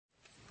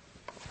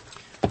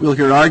We'll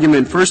hear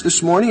argument first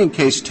this morning in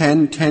Case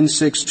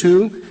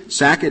 10-1062,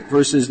 Sackett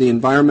versus the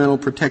Environmental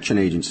Protection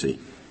Agency.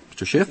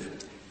 Mr. Schiff.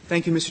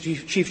 Thank you,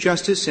 Mr. Chief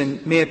Justice,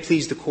 and may it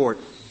please the Court.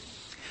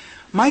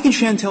 Mike and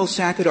Chantel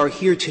Sackett are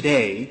here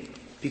today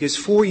because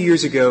 4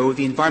 years ago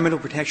the Environmental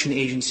Protection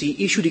Agency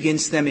issued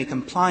against them a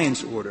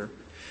compliance order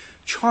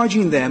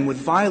charging them with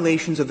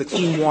violations of the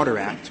Clean Water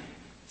Act,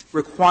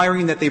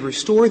 requiring that they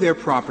restore their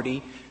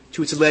property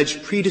to its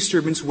alleged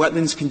pre-disturbance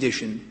wetlands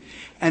condition,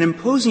 and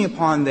imposing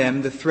upon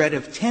them the threat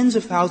of tens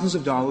of thousands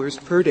of dollars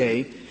per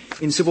day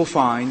in civil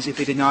fines if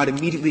they did not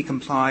immediately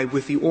comply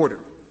with the order.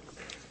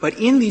 But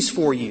in these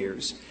 4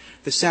 years,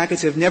 the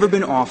Sacketts have never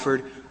been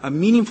offered a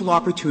meaningful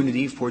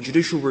opportunity for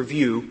judicial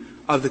review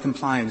of the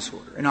compliance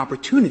order, an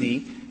opportunity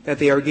that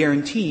they are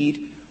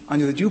guaranteed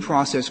under the Due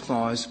Process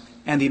Clause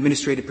and the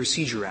Administrative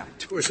Procedure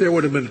Act. Of course, there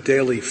would have been a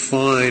daily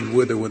fine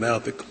with or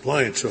without the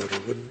compliance order,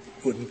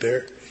 wouldn't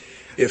there,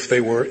 if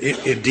they were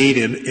indeed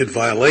in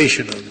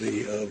violation of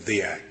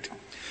the Act?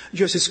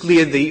 Justice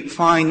Scalia, the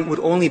fine would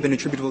only have been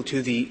attributable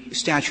to the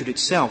statute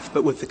itself,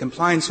 but with the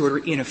compliance order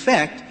in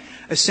effect,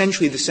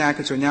 essentially the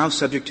Sacketts are now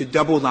subject to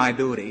double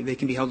liability. They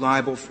can be held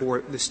liable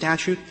for the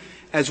statute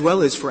as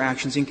well as for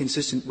actions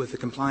inconsistent with the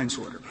compliance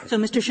order. So,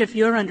 Mr. Schiff,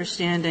 your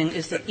understanding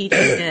is that each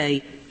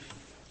day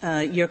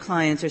your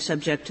clients are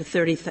subject to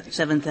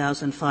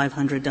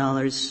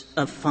 $37,500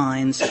 of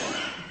fines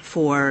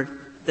for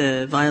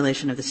the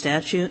violation of the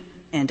statute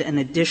and an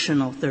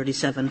additional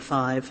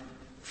 $37,500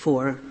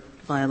 for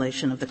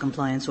violation of the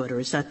compliance order.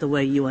 Is that the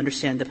way you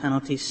understand the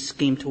penalty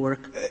scheme to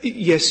work?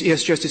 Yes,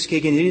 Justice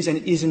Kagan.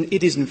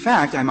 It is in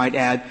fact, I might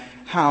add,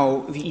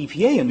 how the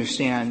EPA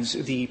understands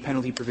the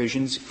penalty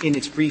provisions. In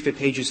its brief at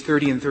pages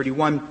 30 and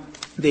 31,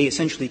 they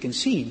essentially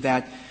concede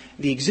that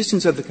the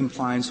existence of the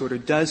compliance order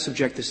does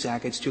subject the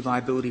Sacketts to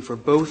liability for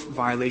both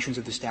violations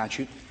of the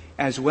statute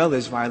as well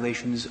as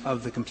violations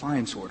of the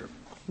compliance order.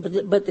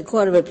 But the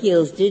Court of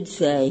Appeals did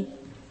say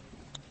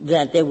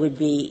that there would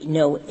be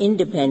no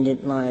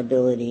independent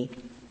liability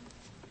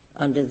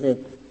under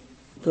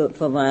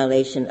for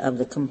violation of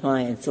the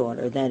compliance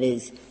order. That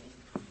is,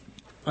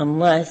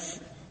 unless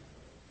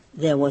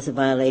there was a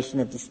violation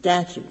of the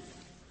statute,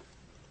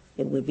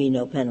 there would be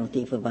no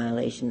penalty for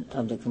violation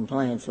of the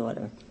compliance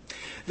order.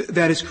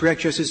 That is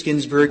correct, Justice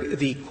Ginsburg.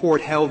 The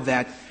Court held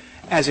that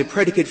as a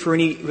predicate for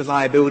any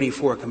liability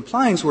for a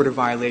compliance order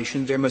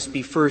violation, there must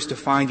be first a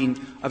finding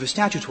of a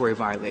statutory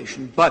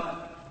violation.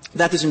 But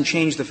that doesn't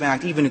change the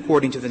fact, even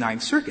according to the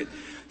Ninth Circuit,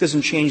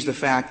 doesn't change the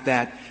fact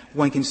that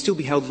one can still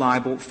be held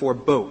liable for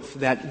both,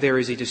 that there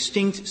is a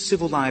distinct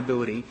civil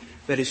liability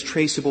that is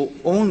traceable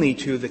only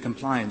to the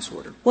compliance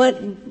order.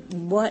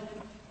 What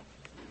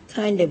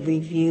kind of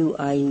review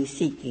are you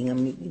seeking? I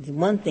mean,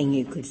 one thing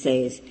you could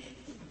say is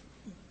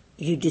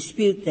you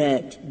dispute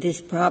that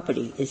this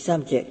property is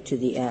subject to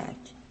the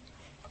Act.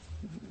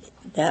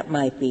 That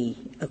might be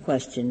a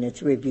question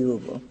that's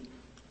reviewable.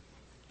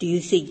 Do you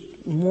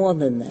seek more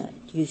than that?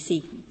 Do you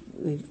seek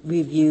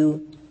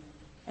review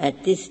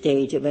at this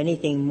stage of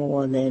anything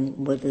more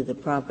than whether the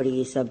property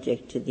is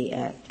subject to the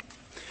Act?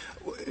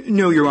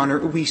 No, Your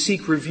Honor. We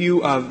seek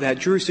review of that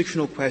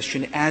jurisdictional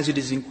question as it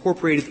is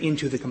incorporated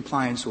into the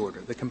compliance order.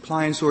 The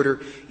compliance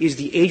order is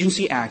the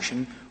agency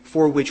action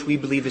for which we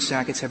believe the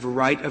Sacketts have a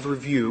right of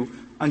review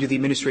under the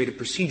Administrative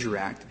Procedure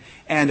Act.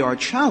 And our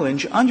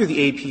challenge under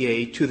the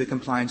APA to the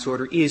compliance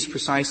order is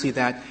precisely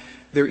that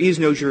there is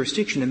no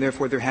jurisdiction and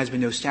therefore there has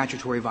been no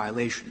statutory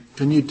violation.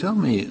 Can you tell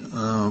me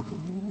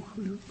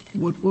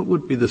what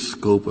would be the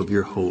scope of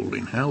your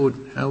holding? How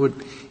would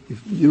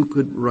if you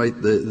could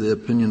write the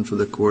opinion for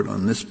the Court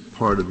on this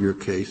part of your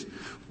case,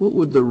 what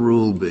would the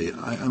rule be?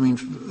 I mean,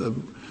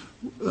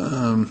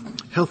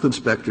 health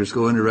inspectors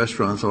go into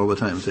restaurants all the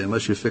time and say,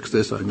 unless you fix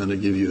this, I'm going to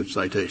give you a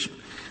citation.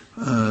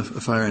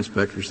 Fire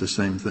inspectors, the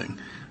same thing.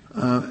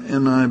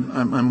 And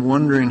I'm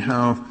wondering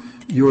how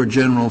your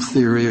general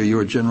theory or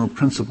your general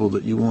principle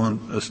that you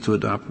want us to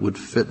adopt would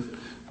fit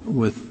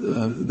with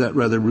that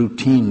rather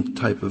routine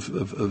type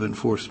of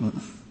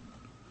enforcement.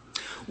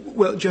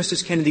 Well,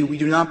 Justice Kennedy, we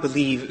do not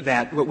believe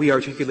that what we are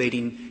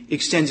articulating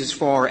extends as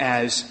far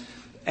as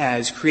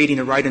creating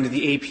a right under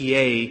the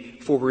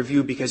APA for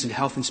review because a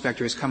health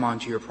inspector has come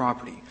onto your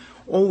property.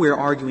 All we're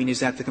arguing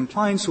is that the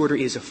compliance order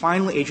is a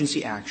final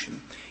agency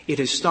action. It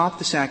has stopped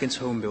the Sacketts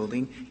home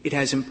building. It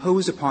has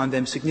imposed upon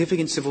them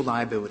significant civil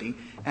liability,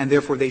 and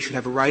therefore they should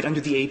have a right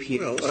under the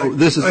APA. Well,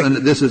 this is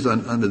under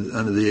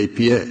the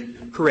APA.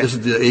 Correct. This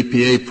is the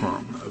APA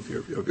prong of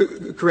your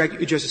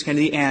correct, Justice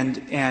Kennedy,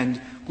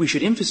 and we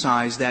should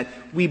emphasize that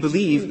we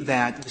believe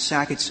that the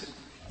Sacketts'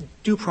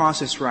 due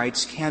process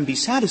rights can be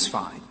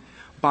satisfied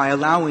by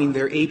allowing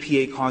their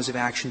APA cause of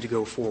action to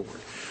go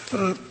forward.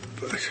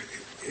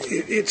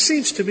 It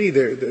seems to me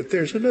that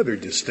there's another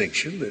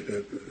distinction,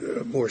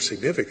 a more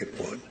significant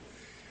one,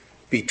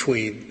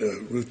 between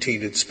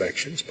routine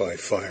inspections by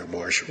fire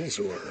marshals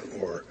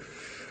or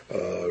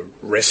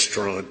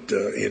restaurant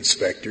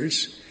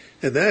inspectors,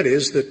 and that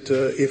is that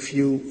if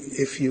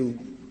you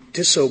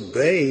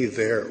disobey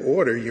their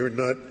order, you're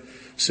not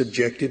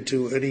subjected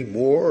to any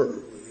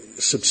more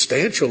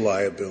substantial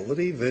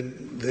liability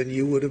than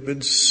you would have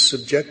been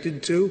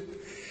subjected to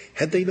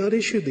had they not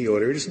issued the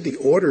order. It isn't the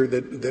order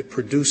that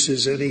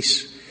produces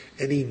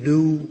any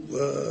new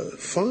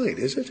fine,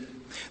 is it?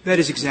 That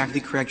is exactly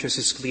correct,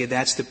 Justice Scalia.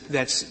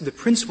 That's the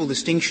principal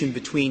distinction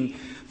between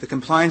the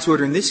compliance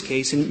order in this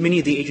case and many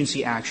of the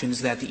agency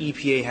actions that the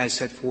EPA has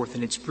set forth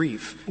in its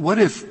brief. What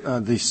if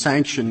the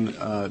sanction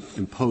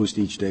imposed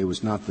each day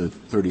was not the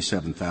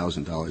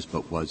 $37,000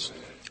 but was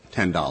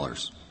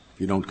 $10? If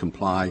you don't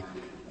comply,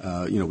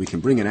 we can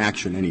bring an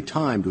action any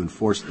time to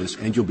enforce this,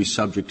 and you'll be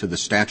subject to the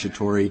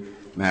statutory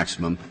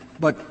maximum.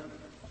 But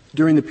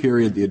during the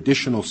period, the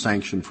additional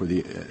sanction for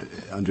the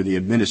under the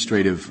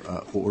administrative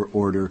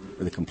order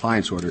or the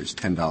compliance order is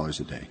 $10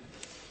 a day.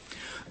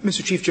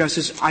 Mr. Chief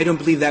Justice, I don't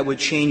believe that would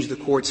change the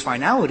Court's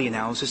finality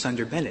analysis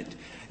under Bennett.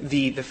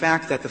 The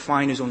fact that the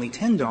fine is only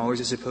 $10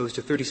 as opposed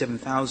to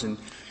 $37,000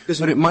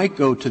 But it might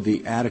go to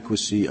the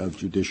adequacy of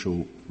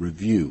judicial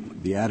review,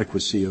 the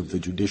adequacy of the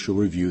judicial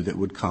review that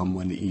would come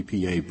when the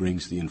EPA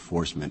brings the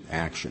enforcement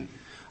action.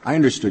 I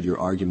understood your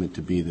argument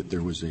to be that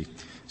there was a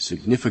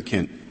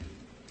significant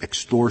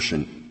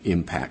extortion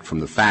impact from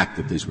the fact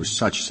that these were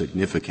such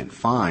significant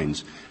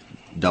fines,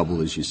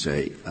 double, as you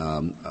say,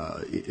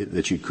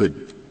 that you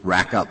could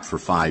rack up for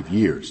 5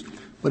 years.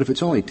 But if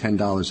it's only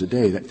 $10 a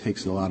day, that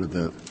takes a lot of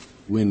the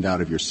wind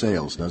out of your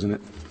sails, doesn't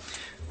it?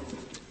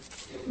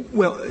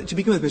 Well, to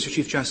begin with, Mr.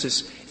 Chief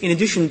Justice, in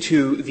addition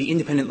to the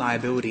independent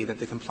liability that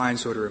the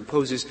compliance order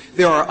imposes,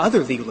 there are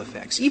other legal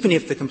effects. Even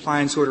if the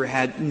compliance order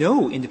had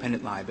no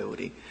independent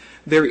liability,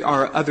 there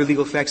are other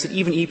legal effects that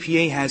even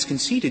EPA has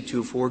conceded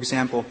to. For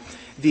example,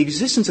 the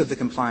existence of the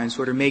compliance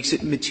order makes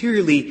it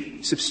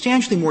materially,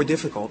 substantially more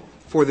difficult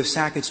for the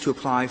SACITs to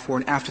apply for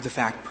an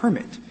after-the-fact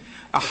permit.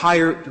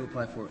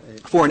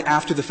 For an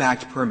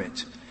after-the-fact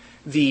permit.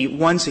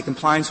 Once a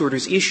compliance order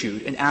is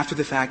issued, an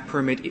after-the-fact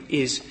permit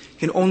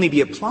can only be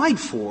applied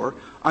for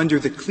under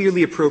the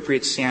clearly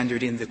appropriate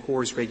standard in the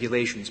Corps'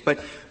 regulations. But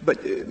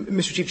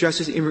Mr. Chief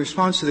Justice, in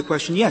response to the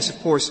question, yes, of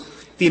course,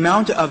 the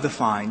amount of the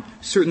fine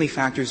certainly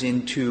factors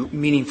into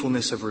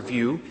meaningfulness of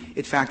review.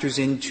 It factors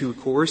into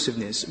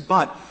coerciveness.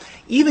 But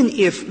even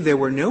if there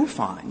were no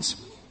fines,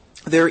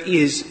 there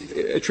is,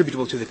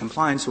 attributable to the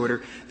compliance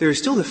order, there is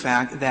still the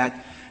fact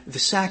that the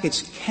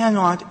SACITs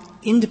cannot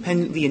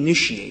independently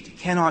initiate,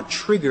 cannot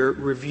trigger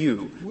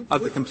review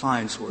of the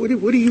compliance order.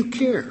 What do you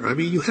care? I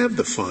mean, you have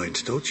the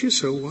fines, don't you?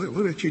 So why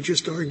don't you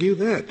just argue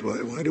that?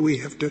 Why do we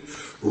have to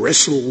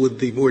wrestle with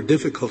the more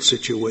difficult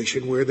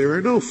situation where there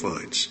are no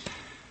fines?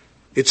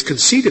 It's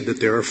conceded that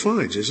there are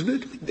fines, isn't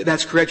it?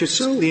 That's correct,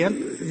 Justice Scalia.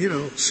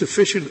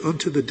 Sufficient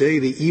unto the day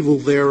the evil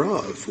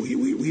thereof.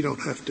 We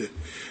don't have to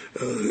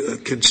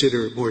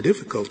consider more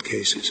difficult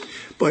cases.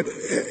 But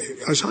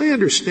as I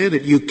understand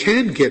it, you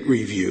can get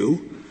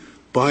review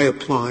by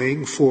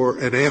applying for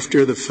an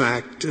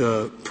after-the-fact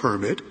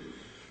permit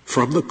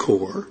from the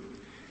Corps,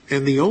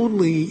 and the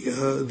only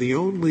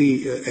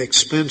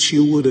expense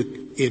you would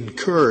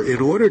incur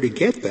in order to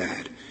get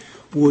that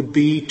would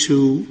be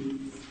to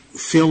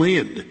fill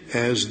in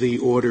as the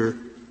order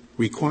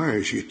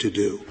requires you to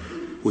do,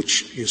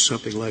 which is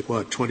something like,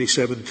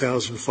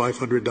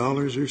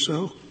 $27,500 or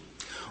so?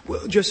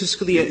 Well, Justice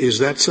Scalia, is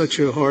that such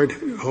a hard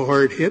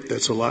hit?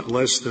 That's a lot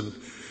less than,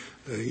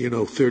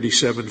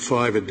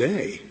 $37,500 a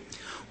day.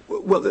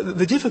 Well,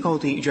 the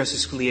difficulty,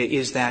 Justice Scalia,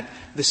 is that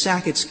the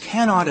SACITs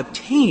cannot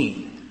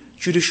obtain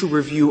judicial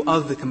review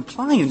of the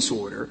compliance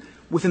order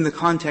within the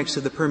context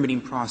of the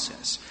permitting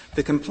process.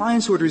 The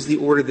compliance order is the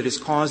order that has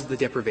caused the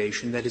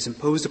deprivation, that is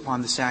imposed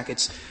upon the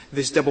SACITs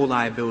this double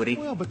liability.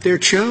 Well, but their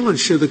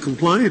challenge to the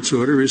compliance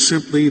order is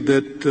simply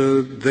that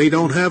they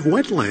don't have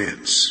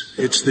wetlands.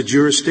 It's the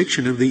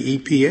jurisdiction of the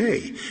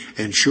EPA,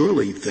 and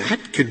surely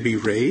that can be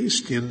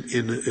raised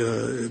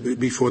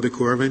before the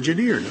Corps of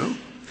Engineers, no?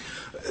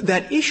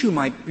 That issue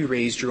might be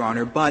raised, Your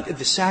Honor, but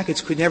the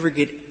SACITs could never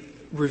get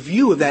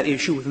review of that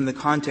issue within the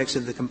context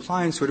of the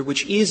compliance order,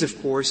 which is,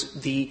 of course,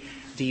 the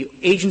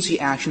agency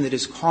action that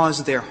has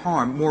caused their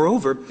harm.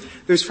 Moreover,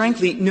 there's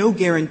frankly no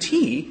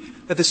guarantee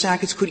that the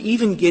SACITs could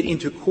even get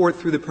into court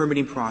through the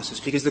permitting process,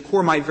 because the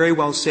Corps might very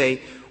well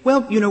say,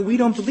 well, we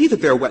don't believe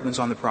that there are wetlands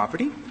on the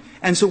property,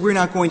 and so we're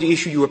not going to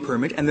issue you a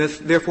permit, and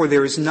therefore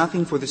there is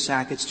nothing for the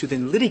SACITs to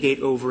then litigate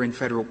over in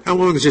federal court. How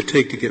long does it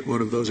take to get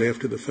one of those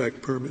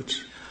after-the-fact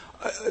permits?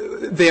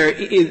 There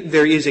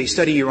is a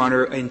study, Your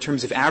Honor, in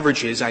terms of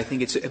averages. I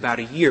think it's about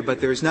a year, but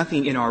there is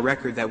nothing in our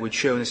record that would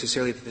show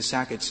necessarily that the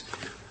SACITs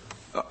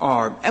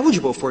are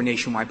eligible for a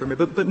nationwide permit.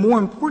 But more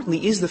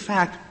importantly is the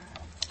fact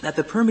that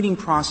the permitting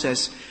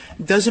process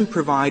doesn't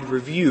provide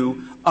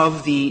review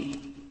of the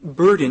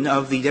burden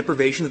of the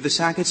deprivation that the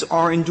SACITs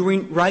are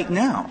enduring right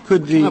now. I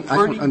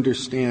don't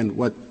understand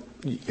what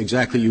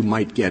exactly you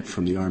might get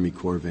from the Army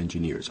Corps of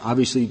Engineers.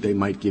 Obviously, they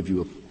might give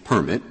you a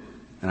permit,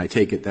 and I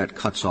take it that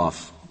cuts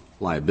off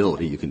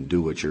liability. You can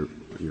do what you're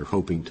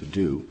hoping to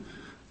do.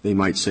 They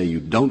might say you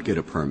don't get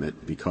a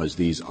permit because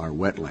these are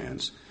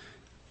wetlands.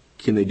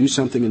 Can they do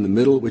something in the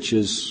middle, which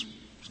is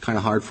kind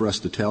of hard for us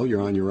to tell.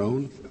 You're on your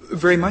own?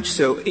 Very much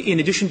so. In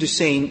addition to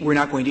saying we're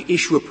not going to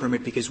issue a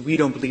permit because we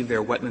don't believe there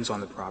are wetlands on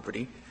the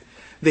property,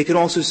 they could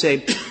also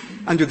say,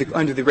 under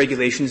the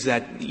regulations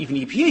that even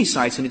EPA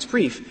cites in its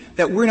brief,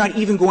 that we're not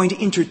even going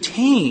to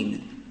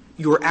entertain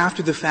your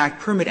after-the-fact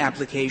permit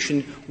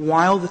application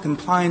while the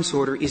compliance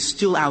order is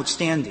still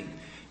outstanding,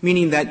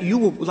 meaning that you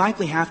will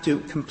likely have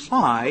to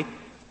comply,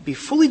 be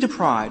fully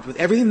deprived with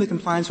everything the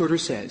compliance order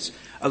says,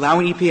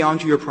 allowing EPA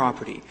onto your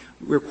property,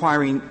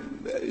 requiring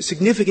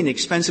significant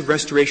expensive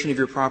restoration of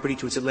your property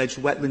to its alleged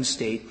wetland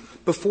state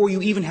before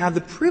you even have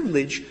the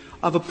privilege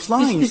of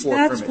applying for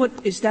a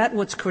permit. Is that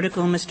what's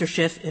critical, Mr.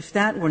 Schiff? If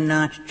that were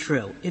not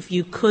true, if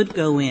you could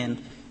go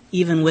in,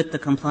 even with the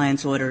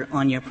compliance order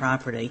on your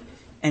property,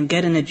 and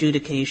get an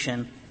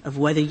adjudication of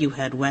whether you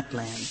had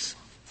wetlands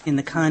in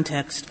the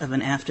context of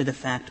an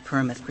after-the-fact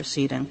permit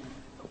proceeding,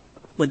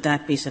 would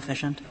that be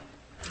sufficient?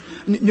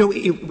 No,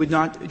 it would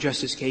not,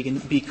 Justice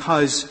Kagan,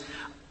 because,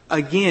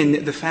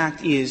 again, the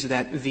fact is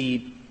that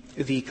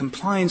the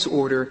compliance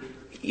order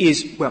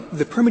is — well,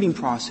 the permitting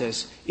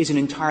process is an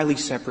entirely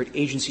separate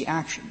agency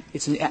action.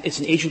 It's an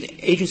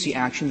agency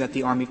action that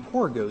the Army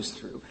Corps goes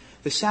through.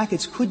 The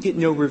Sacketts could get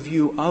no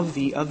review of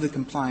the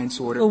compliance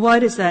order. Well, why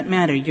does that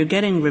matter? You're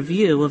getting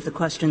review of the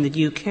question that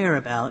you care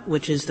about,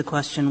 which is the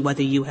question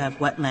whether you have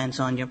wetlands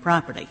on your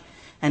property.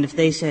 And if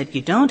they said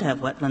you don't have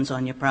wetlands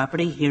on your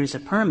property, here's a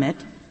permit,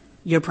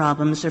 your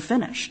problems are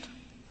finished.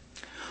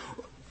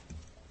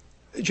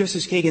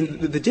 Justice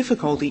Kagan, the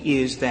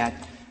difficulty is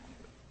that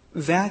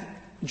that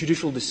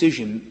judicial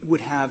decision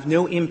would have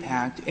no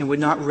impact and would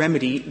not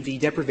remedy the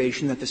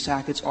deprivation that the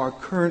Sacketts are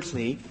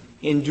currently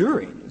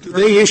enduring. Do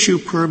they issue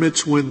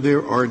permits when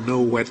there are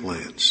no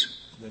wetlands?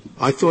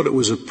 I thought it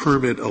was a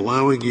permit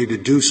allowing you to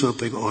do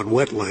something on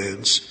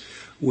wetlands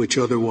which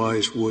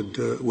otherwise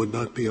would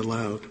not be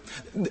allowed.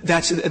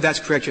 That's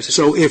correct, Justice.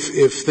 So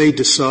if they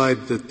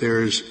decide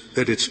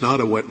that it's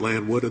not a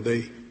wetland, what do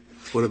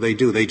they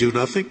do? They do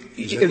nothing?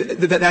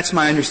 That's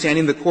my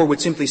understanding. The Corps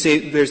would simply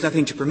say there's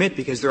nothing to permit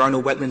because there are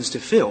no wetlands to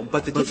fill.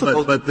 But the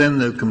difficulty. But then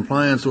the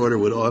compliance order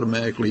would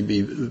automatically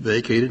be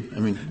vacated. I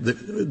mean,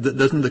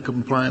 doesn't the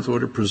compliance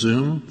order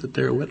presume that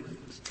there are wetlands?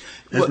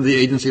 Hasn't the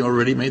agency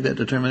already made that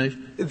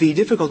determination? The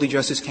difficulty,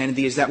 Justice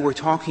Kennedy, is that we're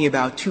talking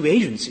about two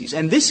agencies,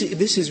 and this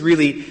is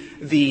really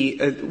the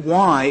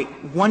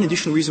one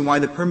additional reason why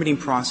the permitting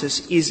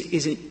process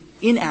is an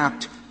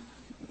inapt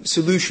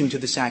solution to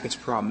the Sacketts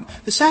problem.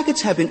 The Sacketts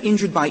have been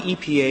injured by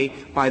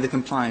EPA by the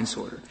compliance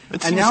order.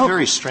 It seems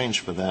very strange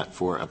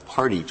for a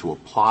party to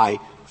apply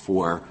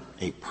for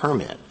a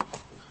permit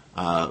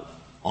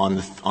on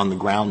the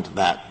ground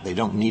that they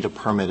don't need a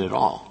permit at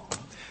all.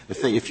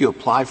 If you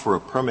apply for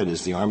a permit,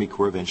 is the Army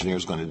Corps of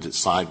Engineers going to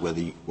decide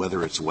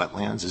whether it's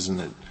wetlands?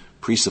 Isn't it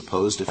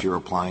presupposed if you're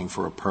applying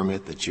for a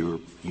permit that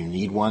you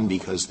need one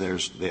because they are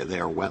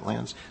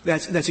wetlands?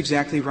 That's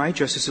exactly right,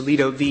 Justice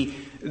Alito.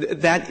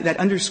 That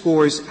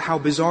underscores how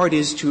bizarre it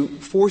is to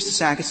force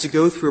the Sacketts to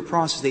go through a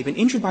process. They've been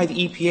injured by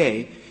the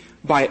EPA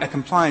by a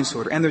compliance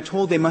order, and they're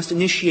told they must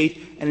initiate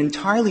an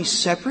entirely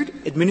separate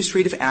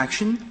administrative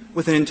action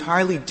with an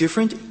entirely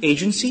different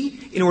agency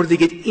in order to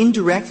get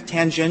indirect,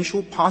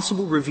 tangential,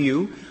 possible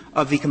review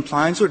of the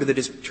compliance order that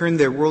has turned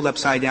their world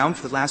upside down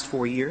for the last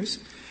 4 years.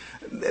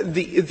 That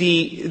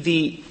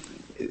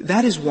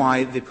is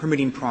why the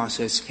permitting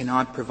process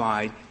cannot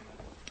provide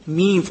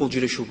meaningful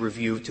judicial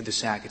review to the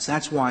Sacketts.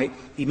 That's why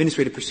the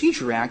Administrative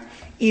Procedure Act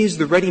is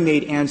the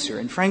ready-made answer.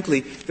 And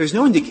frankly, there's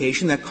no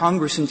indication that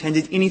Congress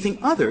intended anything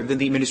other than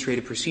the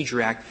Administrative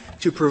Procedure Act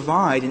to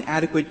provide an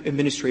adequate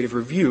administrative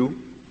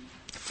review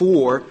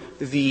for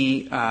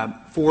the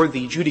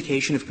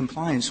adjudication of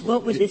compliance.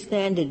 What would the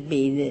standard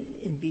be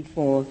that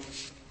before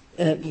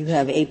you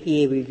have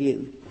APA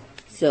review?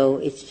 So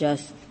it's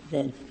just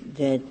that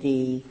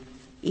the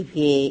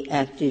EPA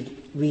acted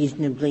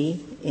reasonably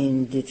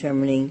in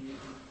determining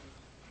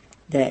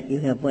that you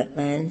have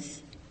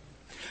wetlands?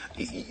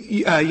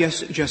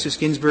 Yes, Justice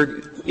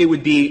Ginsburg. It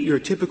would be your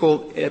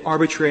typical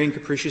arbitrary and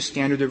capricious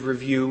standard of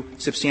review,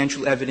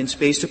 substantial evidence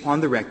based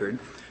upon the record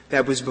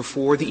that was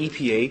before the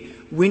EPA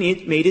when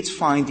it made its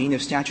finding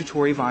of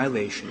statutory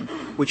violation,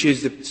 which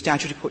is the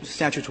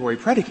statutory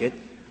predicate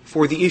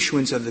for the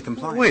issuance of the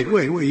compliance. Wait.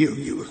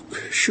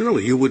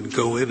 Surely you wouldn't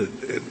go in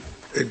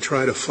and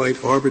try to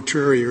fight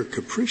arbitrary or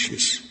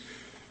capricious.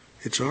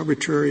 It's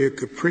arbitrary or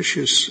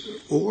capricious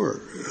or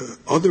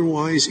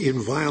otherwise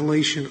in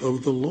violation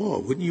of the law.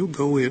 Wouldn't you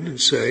go in and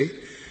say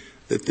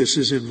that this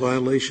is in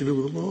violation of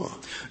the law?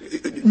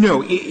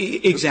 No,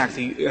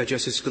 exactly,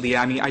 Justice Scalia.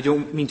 I mean, I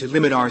don't mean to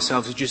limit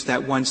ourselves to just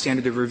that one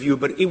standard of review,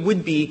 but it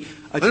would be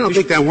I don't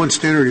think that one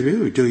standard of review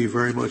would do you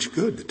very much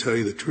good, to tell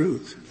you the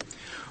truth.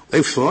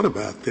 They've thought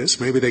about this.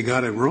 Maybe they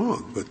got it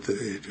wrong, but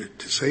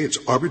to say it's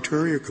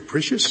arbitrary or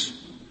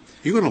capricious,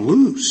 you're going to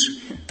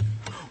lose.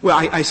 Well,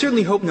 I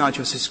certainly hope not,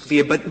 Justice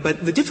Scalia,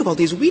 but the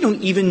difficulty is we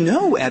don't even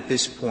know at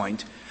this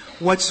point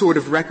what sort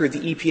of record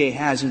the EPA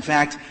has. In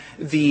fact,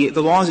 the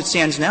law as it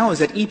stands now is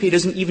that EPA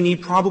doesn't even need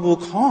probable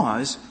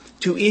cause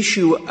to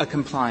issue a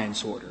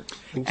compliance order.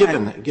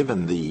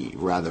 Given the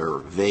rather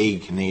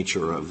vague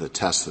nature of the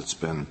test that's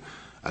been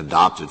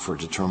adopted for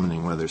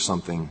determining whether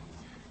something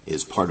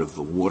is part of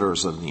the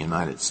waters of the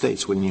United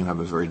States, wouldn't you have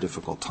a very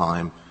difficult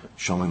time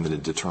showing that a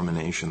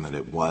determination that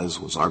it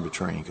was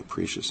arbitrary and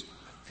capricious?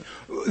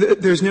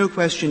 There's no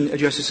question,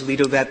 Justice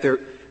Alito,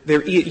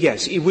 that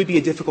yes, it would be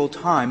a difficult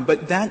time,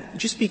 but that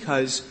just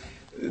because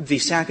the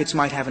Sacketts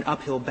might have an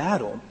uphill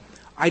battle,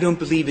 I don't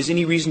believe is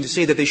any reason to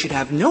say that they should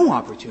have no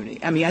opportunity.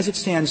 I mean, as it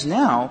stands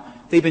now,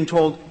 they've been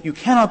told you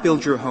cannot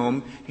build your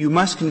home, you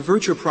must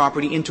convert your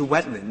property into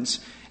wetlands,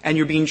 and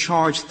you're being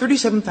charged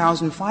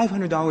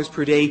 $37,500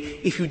 per day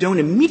if you don't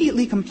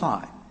immediately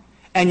comply.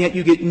 And yet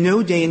you get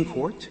no day in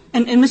court.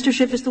 And Mr.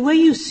 Schiff, is the way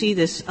you see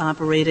this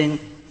operating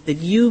that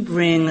you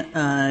bring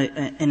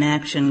an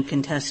action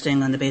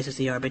contesting on the basis of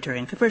the arbitrary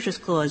and capricious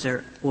clause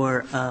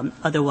or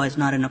otherwise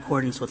not in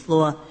accordance with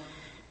law,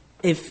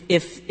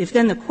 if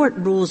then the court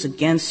rules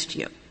against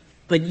you,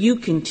 but you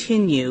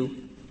continue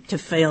to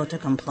fail to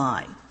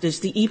comply, does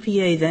the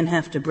EPA then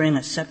have to bring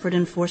a separate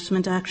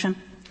enforcement action?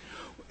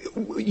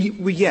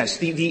 Yes.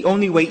 The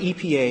only way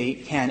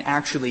EPA can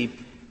actually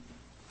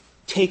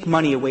take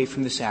money away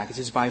from the Sacketts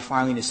is by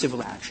filing a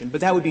civil action.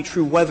 But that would be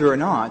true whether or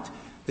not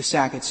the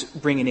Sacketts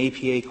bring an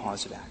APA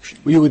cause of action.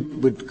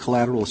 Would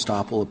collateral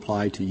estoppel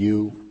apply to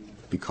you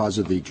because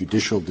of the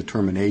judicial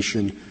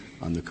determination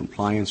on the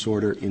compliance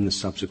order in the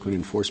subsequent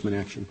enforcement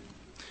action?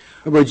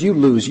 In other words, you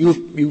lose.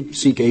 You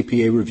seek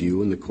APA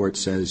review, and the court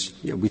says,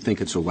 we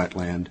think it's a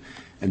wetland,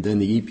 and then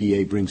the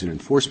EPA brings an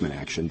enforcement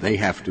action. They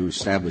have to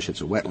establish it's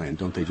a wetland.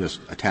 Don't they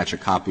just attach a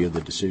copy of the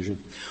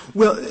decision?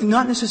 Well,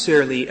 not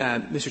necessarily,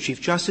 Mr.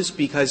 Chief Justice,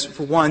 because,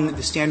 for one,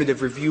 the standard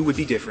of review would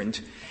be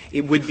different.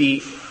 It would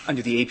be,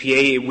 under the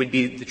APA, it would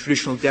be the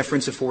traditional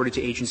deference afforded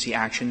to agency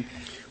action.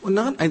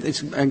 Well, I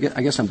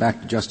guess I'm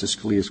back to Justice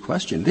Scalia's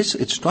question.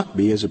 It struck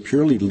me as a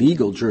purely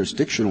legal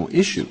jurisdictional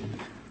issue.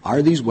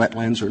 Are these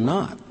wetlands or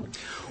not?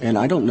 And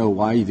I don't know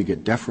why you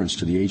get deference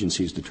to the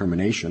agency's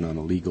determination on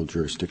a legal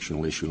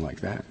jurisdictional issue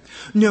like that.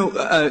 No,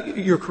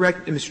 you're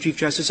correct, Mr. Chief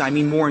Justice. I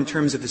mean more in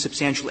terms of the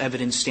substantial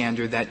evidence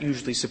standard that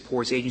usually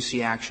supports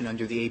agency action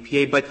under the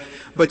APA.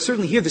 But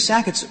certainly here the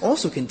Sacketts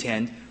also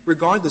contend,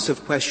 regardless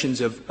of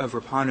questions of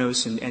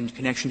Rapanos and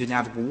connection to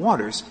navigable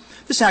waters,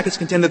 the Sacketts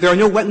contend that there are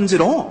no wetlands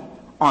at all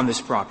on this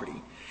property.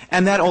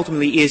 And that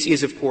ultimately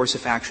is of course, a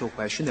factual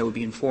question that would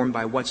be informed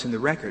by what's in the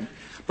record.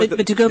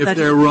 But to go back if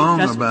they're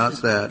wrong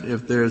about that,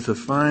 if there's a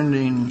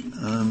finding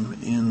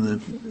in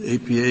the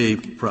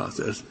APA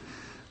process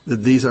that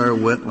these are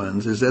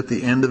wetlands, is that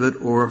the end of it,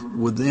 or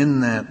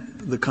within that,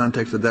 the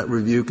context of that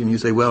review, can you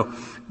say, well,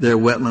 they're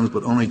wetlands,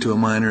 but only to a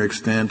minor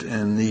extent,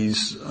 and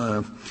these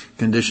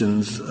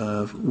conditions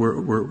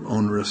were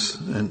onerous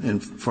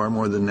and far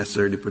more than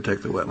necessary to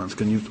protect the wetlands?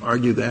 Can you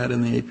argue that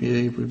in the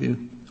APA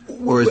review?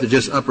 Or is it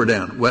just up or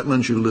down?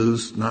 Wetlands you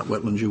lose, not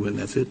wetlands you win,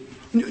 that's it?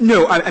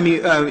 No, I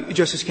mean,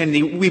 Justice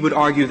Kennedy, we would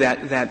argue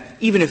that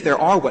even if there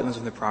are wetlands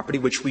on the property,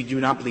 which we do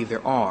not believe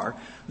there are,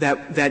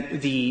 that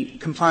the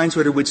compliance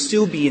order would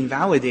still be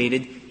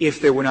invalidated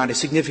if there were not a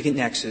significant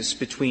nexus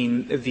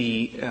between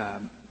the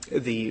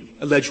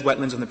alleged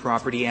wetlands on the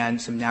property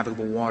and some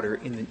navigable water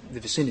in the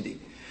vicinity.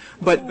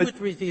 But who would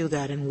review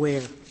that and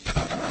where?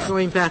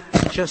 Going back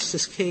to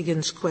Justice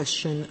Kagan's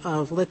question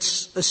of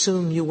let's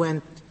assume you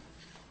went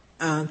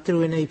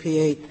through an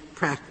APA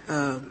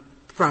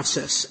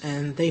process,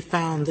 and they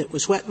found it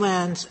was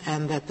wetlands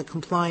and that the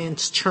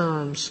compliance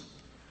terms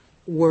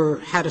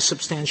had a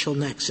substantial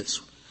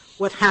nexus.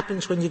 What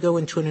happens when you go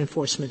into an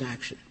enforcement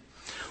action?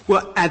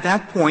 Well, at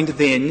that point,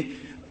 then,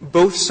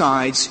 both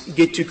sides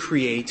get to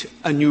create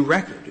a new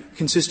record,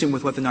 consistent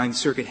with what the Ninth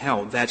Circuit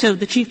held. So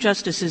the Chief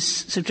Justice's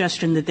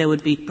suggestion that there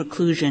would be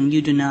preclusion, you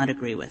do not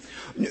agree with?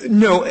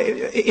 No.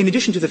 In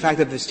addition to the fact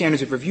that the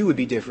standards of review would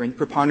be different,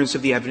 preponderance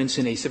of the evidence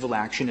in a civil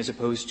action as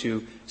opposed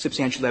to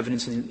substantial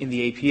evidence in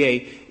the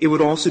APA, it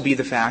would also be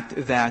the fact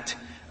that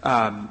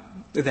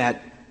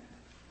that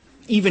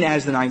even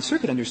as the Ninth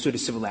Circuit understood a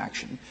civil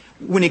action,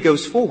 when it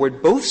goes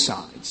forward, both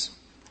sides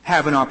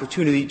have an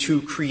opportunity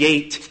to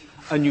create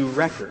a new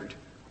record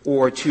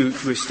or to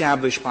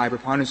establish by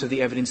preponderance of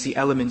the evidence the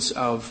elements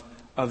of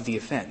the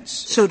offense.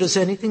 So does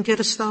anything get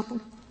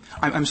estoppel?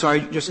 I'm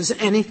sorry, Justice. Does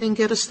anything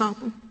get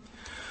estoppel?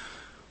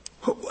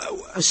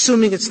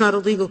 Assuming it's not a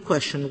legal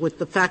question, with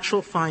the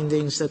factual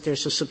findings that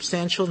there's a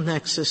substantial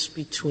nexus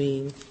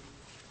between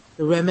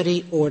the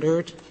remedy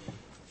ordered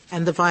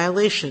and the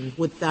violation,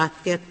 would that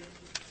get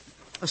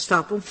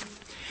estoppel?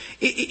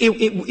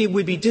 It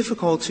would be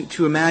difficult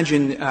to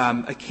imagine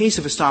a case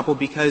of estoppel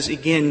because,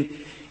 again,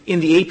 in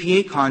the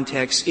APA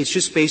context, it's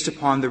just based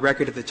upon the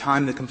record at the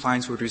time the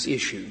compliance order is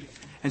issued.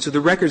 And so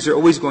the records are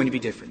always going to be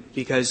different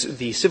because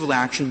the civil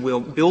action will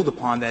build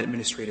upon that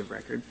administrative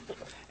record.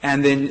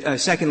 And then,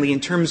 secondly, in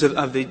terms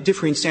of the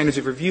differing standards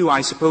of review,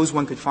 I suppose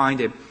one could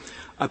find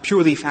a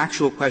purely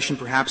factual question,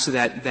 perhaps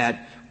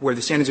that where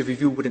the standards of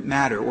review wouldn't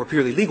matter, or a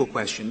purely legal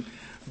question.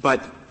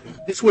 But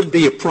this would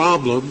be a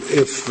problem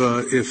if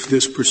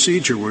this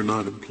procedure were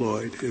not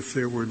employed, if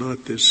there were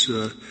not this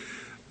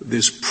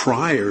this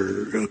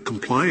prior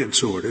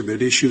compliance order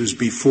that issues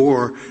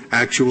before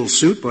actual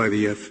suit by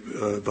the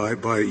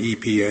by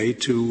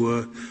EPA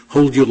to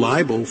hold you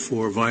liable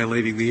for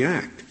violating the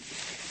Act.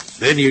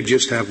 Then you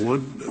just have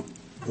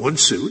one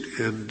suit,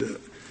 and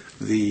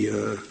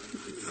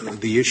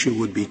the issue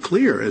would be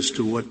clear as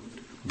to what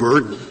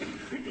burden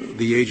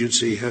the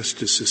agency has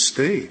to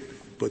sustain.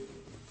 But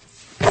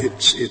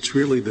it's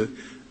really the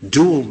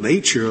dual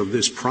nature of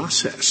this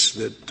process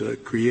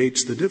that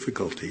creates the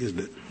difficulty, isn't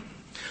it?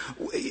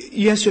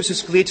 Yes,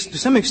 Justice Scalia. To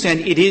some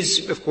extent, it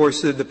is, of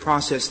course, the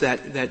process that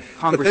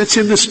Congress. But that's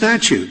in the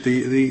statute.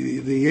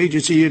 The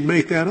agency didn't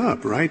make that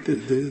up, right?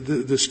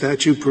 The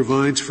statute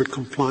provides for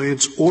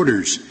compliance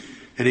orders,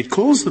 and it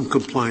calls them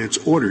compliance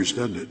orders,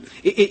 doesn't it?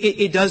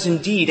 It does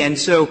indeed. And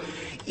so,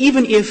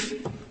 even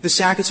if the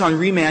Sacketts on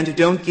remand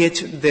don't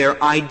get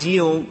their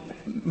ideal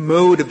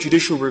mode of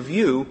judicial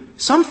review,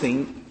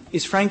 something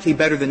is frankly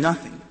better than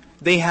nothing.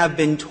 They have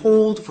been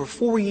told for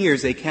 4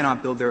 years they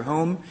cannot build their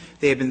home.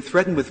 They have been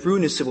threatened with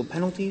ruinous civil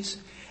penalties.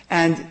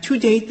 And to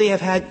date, they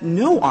have had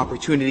no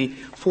opportunity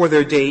for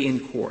their day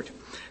in court.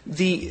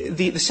 The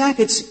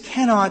Sacketts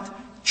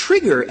cannot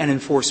trigger an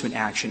enforcement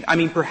action. I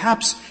mean,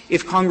 perhaps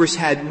if Congress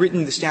had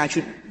written the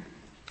statute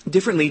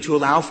differently to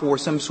allow for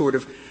some sort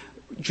of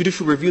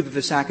judicial review that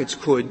the Sacketts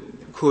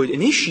could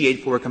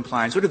initiate for a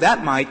compliance order,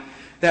 that might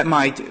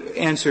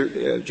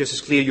answer,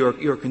 Justice Scalia,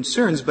 your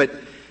concerns. But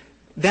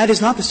that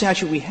is not the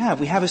statute we have.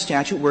 We have a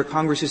statute where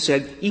Congress has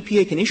said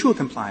EPA can issue a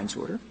compliance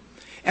order,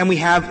 and we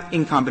have,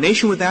 in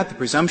combination with that, the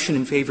presumption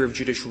in favor of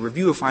judicial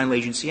review of final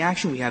agency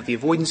action. We have the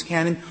avoidance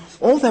canon,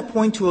 all that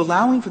point to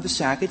allowing for the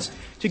Sacketts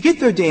to get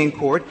their day in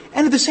court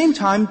and at the same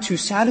time to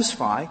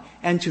satisfy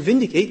and to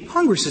vindicate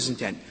Congress's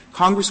intent.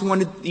 Congress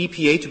wanted the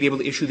EPA to be able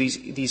to issue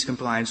these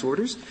compliance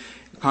orders.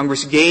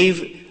 Congress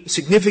gave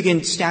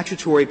significant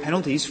statutory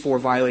penalties for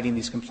violating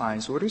these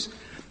compliance orders.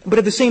 But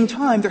at the same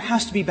time, there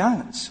has to be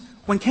balance.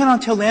 One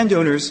cannot tell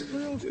landowners.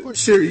 Well, of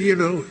course,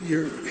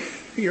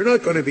 you're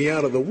not going to be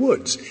out of the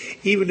woods,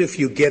 even if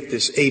you get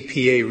this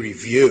APA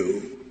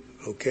review,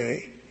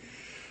 okay?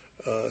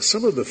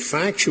 Some of the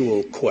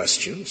factual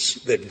questions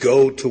that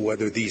go to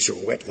whether these are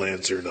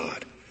wetlands or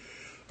not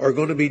are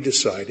going to be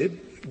decided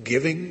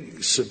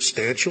giving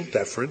substantial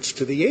deference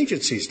to the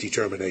agency's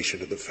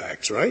determination of the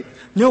facts, right?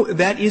 No,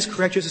 that is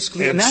correct, Justice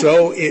Scalia. And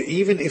so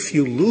even if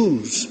you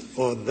lose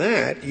on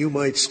that, you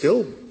might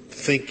still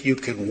think you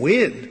can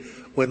win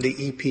when the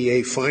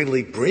EPA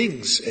finally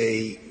brings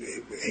a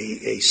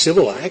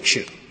civil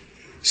action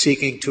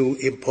seeking to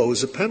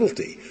impose a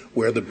penalty,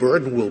 where the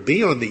burden will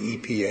be on the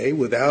EPA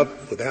without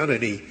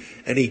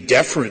any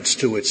deference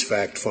to its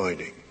fact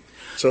finding.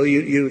 So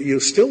you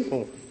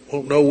still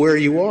won't know where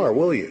you are,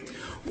 will you?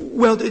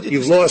 Well,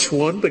 you've lost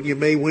one, but you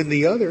may win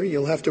the other.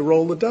 You'll have to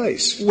roll the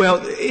dice.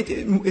 Well,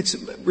 it's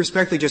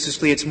respectfully, Justice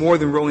Scalia, it's more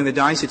than rolling the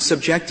dice. It's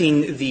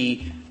subjecting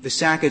the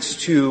Sacketts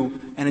to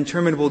an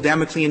interminable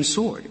Damoclean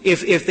sword.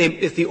 If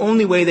the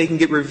only way they can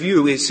get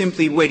review is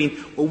simply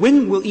waiting, well,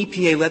 when will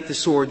EPA let the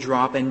sword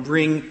drop and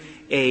bring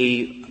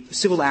a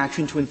civil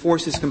action to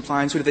enforce this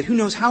compliance order that who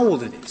knows how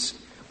old it is?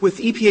 With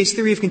EPA's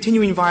theory of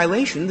continuing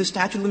violation, the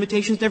statute of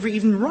limitations never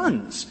even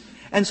runs.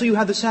 And so you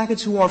have the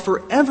Sacketts who are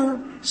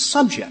forever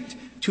subject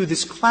to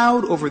this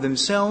cloud over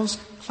themselves,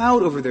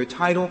 cloud over their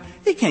title.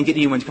 They can't get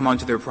anyone to come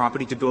onto their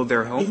property to build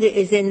their home.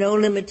 Is there no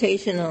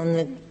limitation on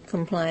the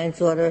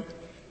compliance order?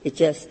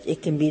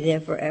 It can be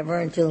there forever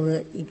until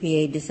the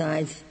EPA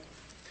decides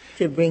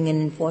to bring an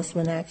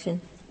enforcement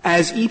action?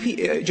 As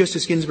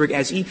Justice Ginsburg,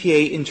 as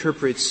EPA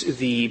interprets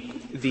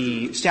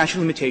the statute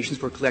of limitations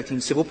for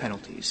collecting civil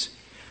penalties,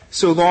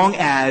 so long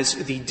as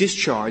the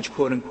discharge,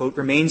 quote unquote,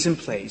 remains in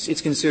place,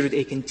 it's considered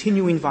a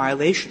continuing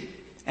violation.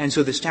 And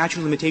so the statute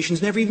of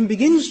limitations never even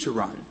begins to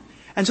run.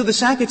 And so the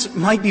Sacketts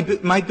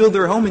might build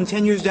their home, and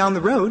 10 years down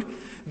the road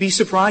be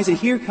surprised that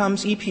here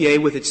comes EPA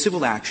with its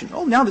civil action.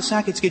 Oh, now the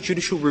Sacketts get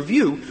judicial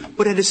review,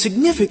 but at a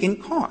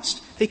significant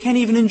cost. They can't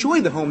even enjoy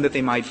the home that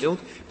they might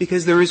build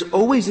because there is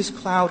always this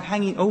cloud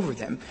hanging over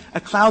them, a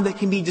cloud that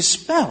can be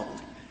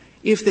dispelled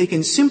if they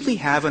can simply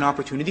have an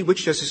opportunity,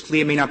 which, Justice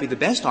Scalia, may not be the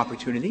best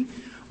opportunity,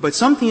 but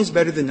something is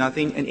better than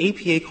nothing, an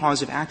APA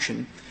cause of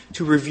action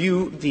to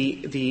review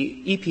the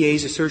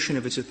EPA's assertion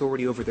of its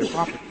authority over their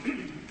property.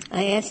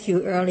 I asked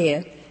you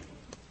earlier,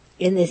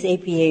 in this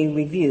APA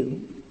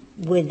review,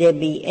 would there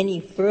be any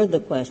further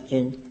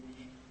question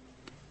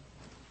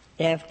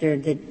after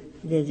the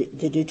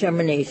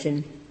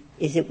determination,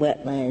 is it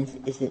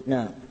wetlands, is it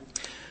not?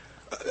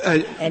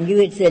 And you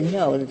had said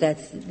no,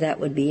 that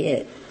would be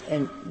it.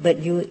 But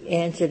you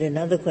answered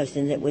another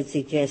question that would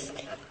suggest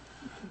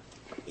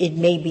it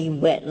may be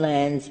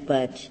wetlands,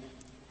 but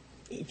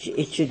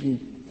it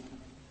shouldn't.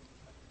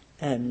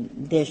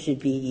 You should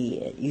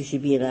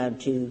be allowed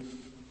to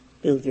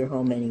build your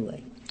home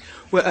anyway.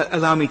 Well,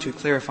 allow me to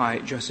clarify,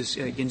 Justice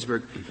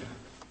Ginsburg.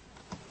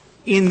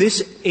 In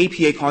this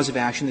APA cause of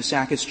action, the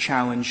Sacketts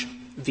challenge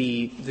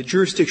the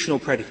jurisdictional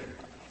predicate,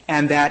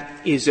 and that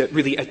is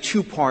really a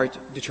two-part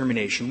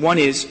determination. One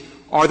is,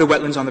 are there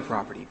wetlands on the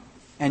property?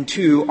 And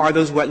two, are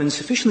those wetlands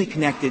sufficiently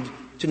connected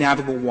to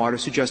navigable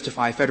waters to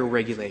justify federal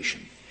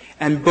regulation.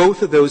 And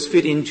both of those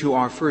fit into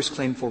our first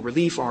claim for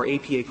relief, our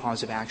APA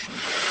cause of action.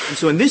 And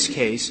so in this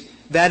case,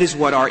 that is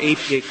what our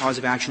APA cause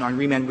of action on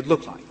remand would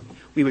look like.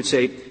 We would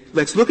say,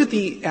 let's look at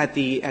the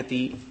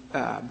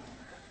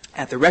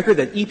record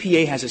that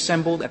EPA has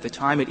assembled at the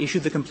time it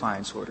issued the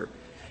compliance order,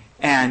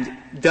 and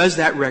does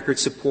that record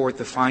support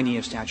the finding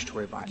of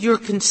statutory violation? You're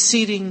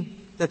conceding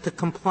that the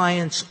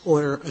compliance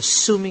order,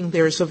 assuming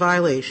there's a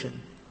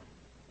violation,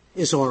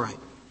 is all right.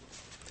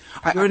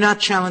 You're not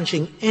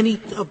challenging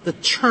any of the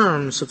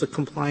terms of the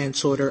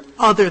compliance order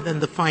other than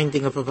the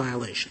finding of a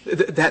violation.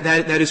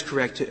 That is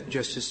correct,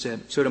 Justice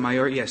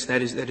Sotomayor. Yes,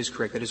 that is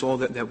correct. That is all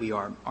that we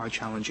are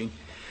challenging.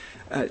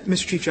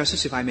 Mr. Chief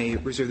Justice, if I may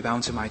reserve the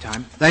balance of my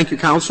time. Thank you,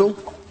 counsel.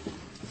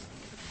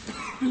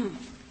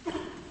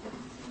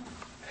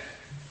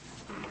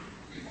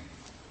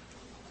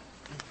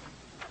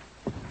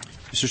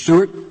 Mr.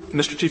 Stewart.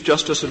 Mr. Chief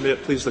Justice, and may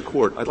it please the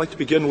Court, I'd like to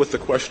begin with the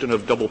question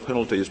of double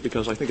penalties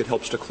because I think it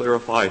helps to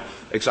clarify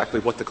exactly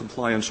what the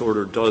compliance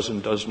order does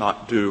and does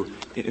not do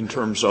in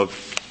terms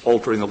of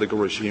altering the legal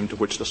regime to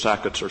which the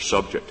SACITs are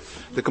subject.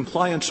 The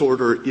compliance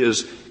order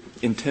is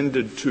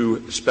intended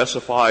to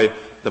specify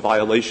the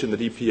violation that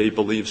EPA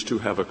believes to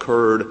have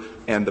occurred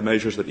and the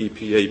measures that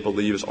EPA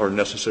believes are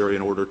necessary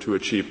in order to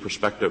achieve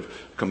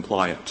prospective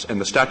compliance. And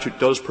the statute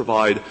does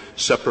provide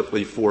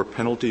separately for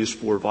penalties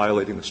for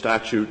violating the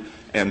statute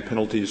and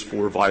penalties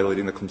for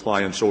violating the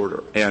compliance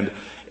order. And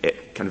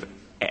kind of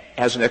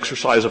as an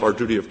exercise of our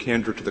duty of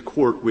candor to the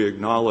Court, we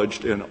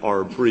acknowledged in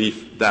our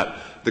brief that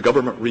the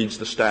government reads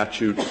the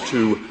statute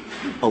to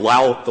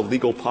allow the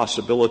legal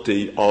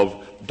possibility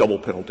of double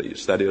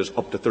penalties, that is,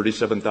 up to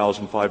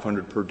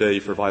 $37,500 per day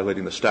for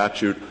violating the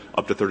statute,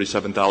 up to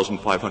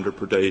 $37,500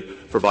 per day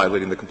for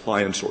violating the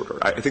compliance order.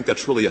 I think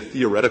that's really a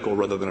theoretical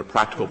rather than a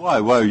practical.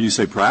 Why you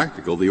say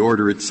practical? The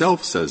order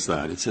itself says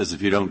that. It says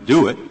if you don't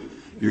do it,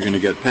 you're going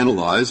to get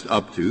penalized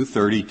up to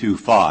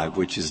 32.5,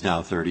 which is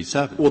now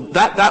 37. Well,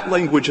 that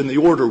language in the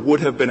order would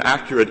have been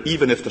accurate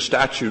even if the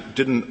statute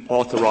didn't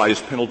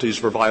authorize penalties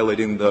for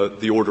violating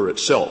the order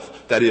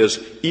itself. That is,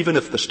 even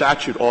if the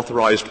statute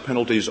authorized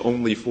penalties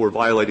only for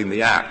violating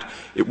the Act,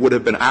 it would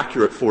have been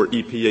accurate for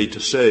EPA to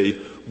say,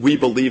 we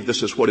believe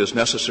this is what is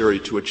necessary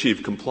to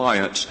achieve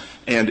compliance,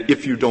 and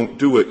if you don't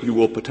do it, you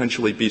will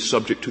potentially be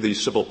subject to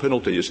these civil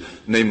penalties,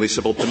 namely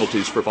civil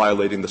penalties for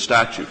violating the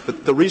statute.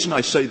 But the reason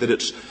I say that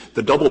it's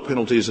the double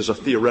penalties is a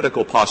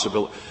theoretical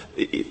possibility.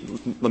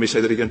 Let me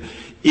say that again.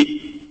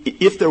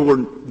 If there were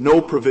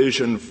no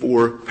provision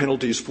for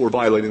penalties for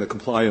violating the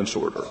compliance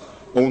order,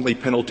 only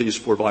penalties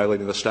for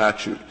violating the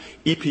statute,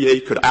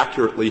 EPA could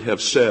accurately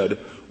have said,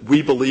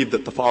 we believe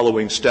that the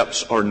following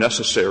steps are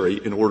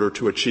necessary in order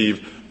to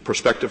achieve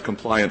prospective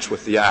compliance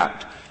with the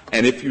Act.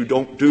 And if you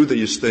don't do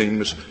these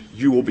things,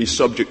 you will be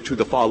subject to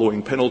the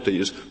following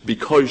penalties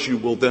because you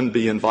will then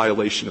be in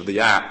violation of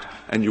the Act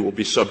and you will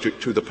be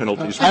subject to the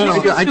penalties.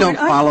 I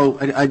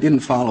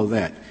didn't follow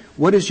that.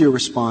 What is your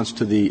response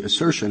to the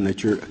assertion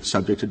that you're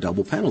subject to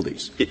double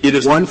penalties? It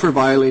is one for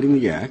violating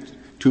the Act,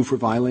 two for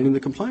violating the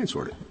compliance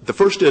order. The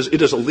first is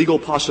it is a legal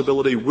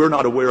possibility. We're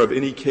not aware of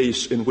any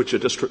case in which a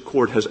district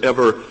court has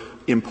ever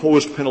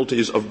imposed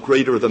penalties of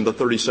greater than the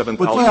 $37,000.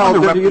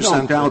 Well, you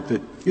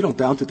don't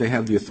doubt that they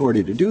have the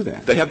authority to do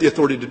that. They have the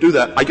authority to do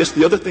that. I guess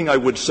the other thing I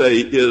would say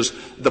is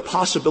the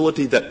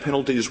possibility that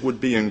penalties would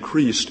be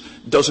increased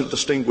doesn't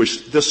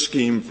distinguish this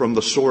scheme from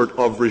the sort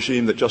of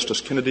regime that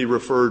Justice Kennedy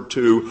referred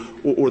to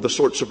or the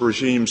sorts of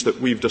regimes that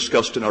we've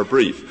discussed in our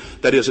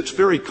brief. That is, it's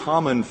very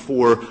common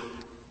for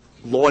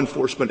law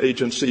enforcement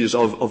agencies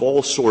of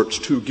all sorts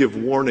to give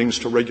warnings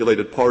to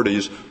regulated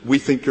parties. We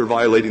think you're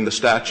violating the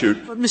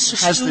statute. But Mr.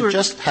 Stewart,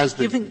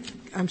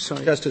 I'm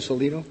sorry. Justice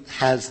Alito?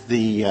 Has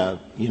the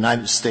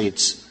United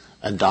States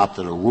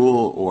adopted a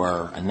rule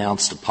or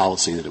announced a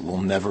policy that it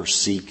will never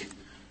seek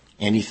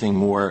anything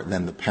more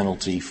than the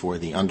penalty for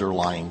the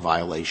underlying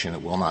violation?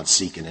 It will not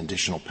seek an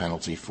additional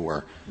penalty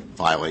for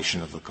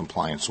violation of the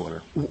compliance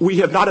order? We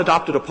have not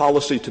adopted a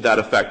policy to that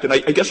effect. And I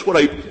guess what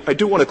I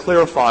do want to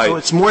clarify. So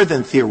it's more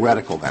than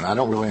theoretical then. I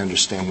don't really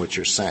understand what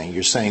you're saying.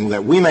 You're saying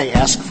that we may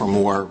ask for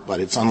more, but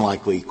it's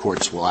unlikely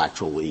courts will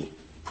actually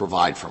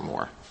provide for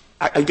more.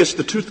 I guess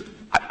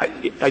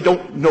I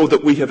don't know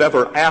that we have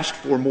ever asked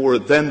for more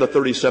than the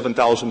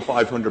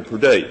 $37,500 per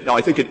day. Now,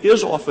 I think it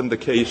is often the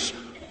case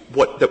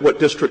that what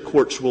district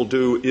courts will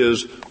do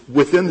is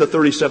within the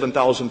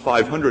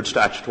 $37,500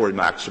 statutory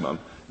maximum,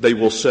 they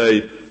will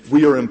say,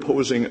 we are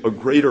imposing a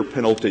greater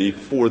penalty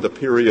for the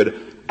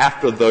period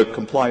after the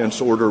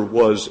compliance order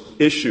was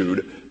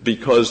issued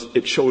because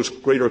it shows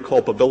greater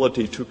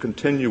culpability to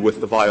continue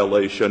with the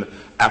violation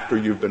after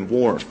you've been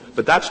warned.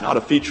 But that's not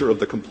a feature of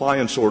the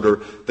compliance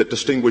order that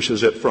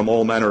distinguishes it from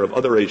all manner of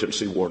other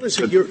agency warnings.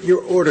 Listen,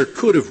 your order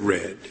could have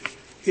read,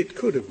 it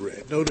could have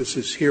read, notice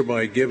is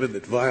hereby given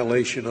that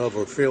violation of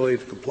or failure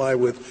to comply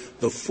with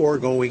the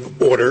foregoing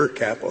order,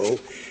 cap O,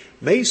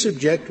 may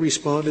subject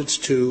respondents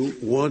to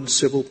 1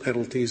 civil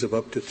penalties of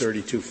up to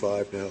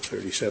 $32.5, now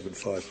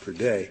 $37.5 per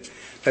day.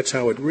 That's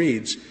how it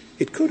reads.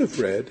 It could have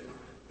read,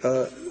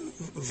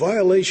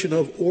 violation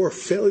of or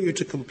failure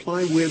to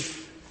comply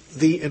with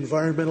the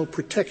Environmental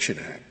Protection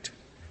Act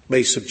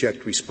may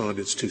subject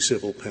respondents to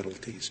civil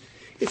penalties.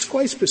 It's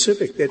quite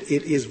specific that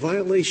it is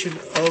violation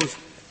of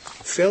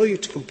failure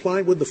to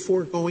comply with the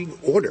foregoing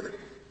order,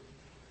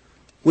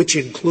 which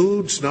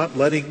includes not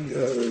letting,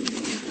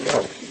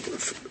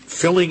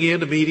 filling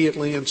in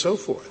immediately and so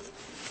forth.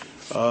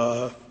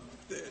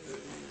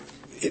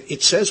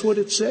 It says what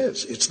it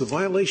says. It's the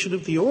violation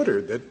of the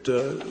order that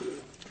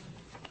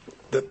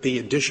the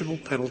additional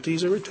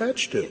penalties are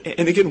attached to.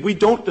 And again, we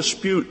don't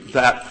dispute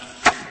that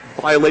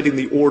violating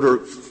the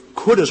order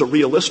could, as a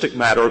realistic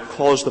matter,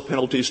 cause the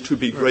penalties to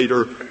be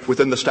greater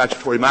within the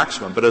statutory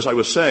maximum. But as I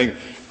was saying,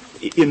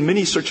 in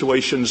many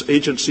situations,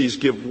 agencies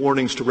give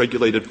warnings to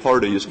regulated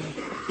parties.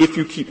 If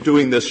you keep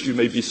doing this, you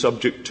may be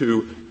subject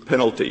to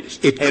penalties.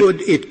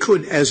 It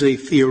could, as a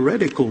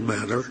theoretical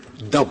matter,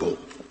 double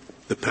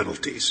the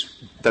penalties.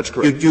 That's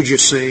correct. You're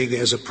just saying,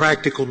 as a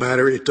practical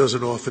matter, it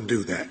doesn't often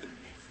do that.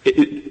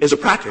 As a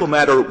practical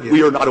matter,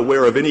 we are not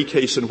aware of any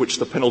case in which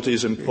the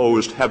penalties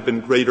imposed have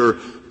been greater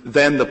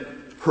than the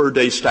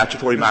per-day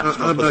statutory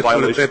maximum I'm for the not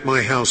going violation. to bet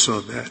my house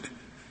on that.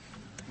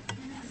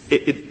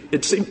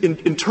 It seems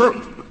in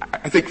term,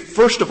 I think,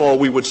 first of all,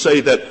 we would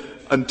say that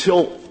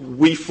until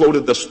we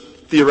floated this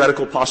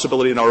theoretical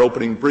possibility in our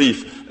opening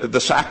brief, the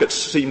Sackett's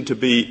seemed to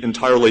be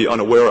entirely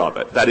unaware of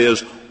it. That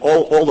is,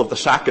 all of the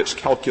Sackett's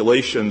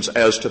calculations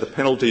as to the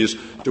penalties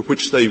to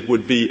which they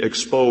would be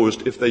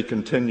exposed if they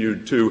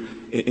continued to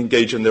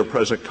engage in their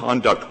present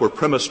conduct were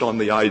premised on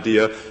the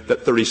idea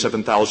that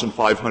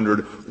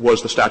 37,500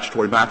 was the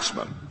statutory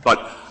maximum.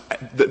 But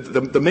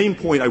the main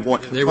point I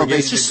want they were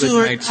getting a good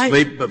night's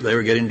sleep, but they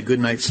were getting a good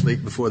night's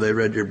sleep before they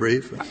read your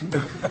brief.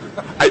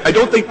 I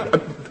don't think.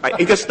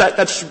 I guess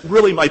that's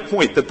really my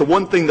point. That the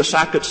one thing the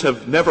Sackett's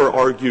have never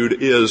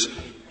argued is,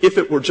 if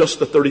it were just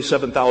the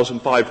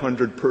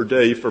 37,500 per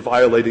day for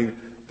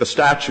violating the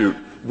statute,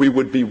 we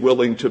would be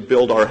willing to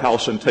build our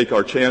house and take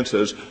our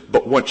chances.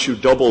 But once you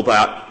double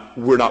that,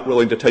 we're not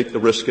willing to take the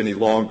risk any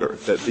longer.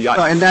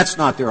 And that's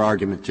not their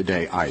argument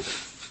today either.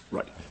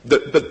 Right.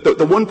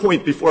 The one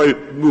point before I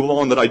move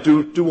on that I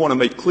do want to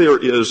make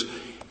clear is,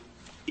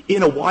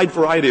 in a wide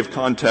variety of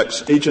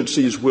contexts,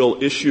 agencies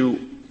will issue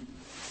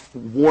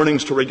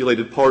warnings to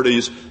regulated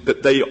parties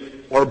that they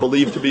are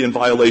believed to be in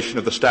violation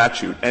of the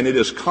statute. And it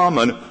is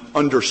common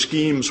under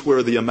schemes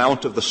where the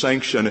amount of the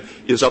sanction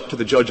is up to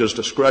the judge's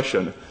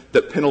discretion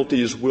that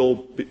penalties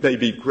may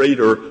be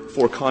greater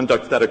for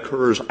conduct that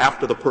occurs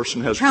after the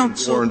person has been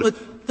warned.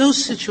 But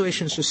those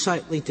situations are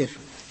slightly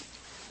different,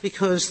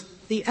 because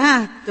the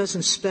Act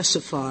doesn't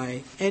specify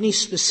any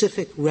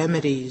specific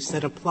remedies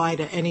that apply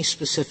to any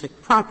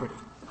specific property.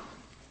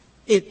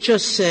 It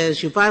just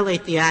says you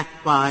violate the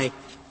Act by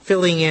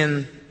filling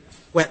in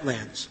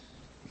wetlands.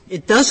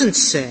 It doesn't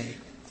say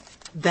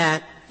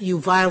that you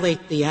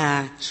violate the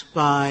Act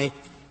by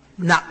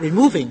not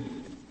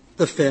removing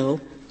the fill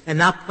and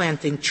not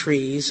planting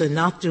trees and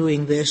not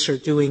doing this or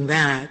doing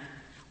that.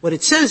 What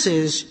it says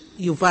is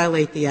you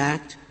violate the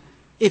Act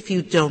if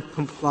you don't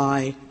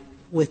comply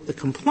with the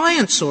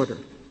compliance order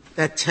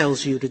that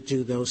tells you to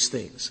do those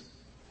things.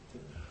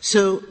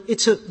 So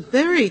it's a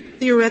very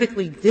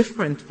theoretically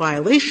different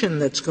violation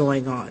that's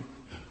going on.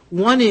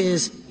 One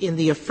is in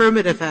the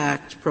Affirmative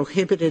Act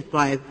prohibited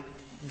by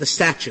the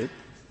statute.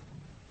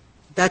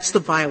 That's the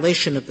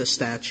violation of the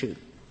statute.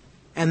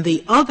 And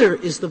the other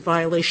is the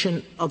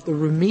violation of the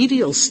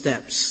remedial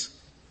steps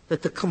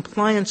that the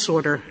compliance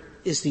order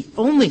is the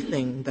only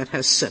thing that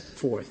has set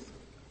forth.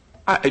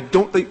 I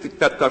don't think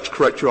that's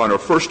correct, Your Honor.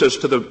 First, as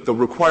to the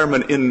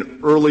requirement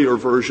in earlier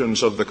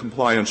versions of the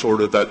compliance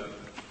order that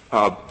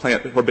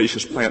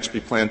herbaceous plants be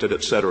planted,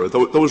 et cetera,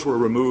 those were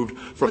removed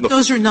from but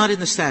those are not in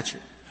the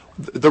statute.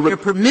 They're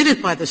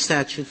permitted by the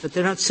statute, but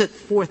they're not set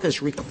forth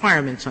as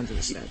requirements under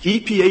the statute.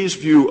 EPA's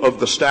view of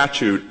the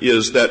statute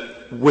is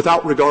that,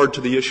 without regard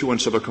to the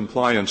issuance of a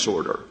compliance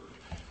order,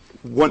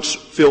 once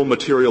fill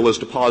material is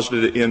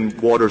deposited in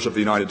waters of the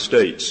United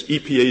States,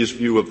 EPA's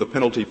view of the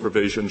penalty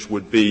provisions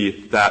would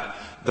be that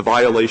the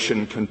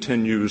violation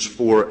continues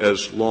for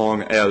as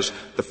long as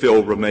the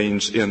fill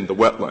remains in the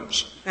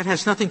wetlands. That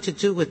has nothing to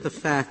do with the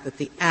fact that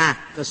the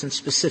Act doesn't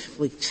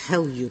specifically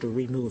tell you to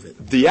remove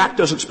it. The Act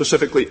doesn't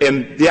specifically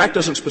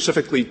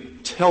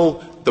tell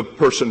the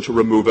person to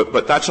remove it,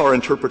 but that's our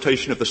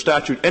interpretation of the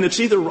statute. And it's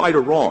either right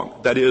or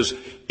wrong. That is,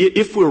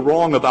 if we're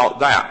wrong about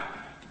that,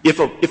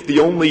 if the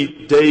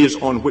only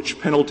days on which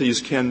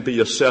penalties can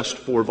be assessed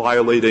for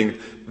violating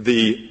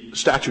the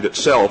statute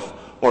itself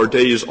are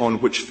days on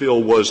which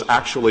fill was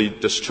actually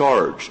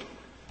discharged,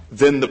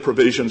 then the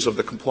provisions of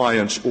the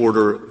compliance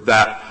order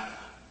that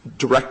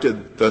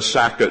directed the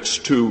Sackett's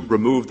to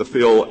remove the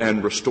fill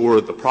and restore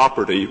the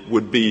property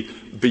would be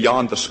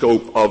beyond the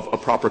scope of a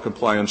proper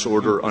compliance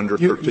order under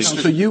 13.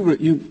 So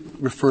you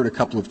referred a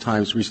couple of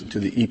times recently to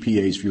the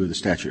EPA's view of the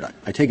statute.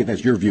 I take it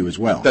that's your view as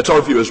well. That's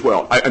our view as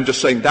well. I'm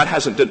just saying that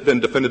hasn't been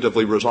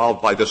definitively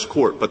resolved by this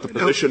Court, but the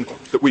position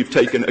that we've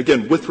taken,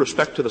 again, with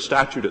respect to the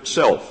statute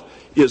itself,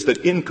 is that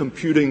in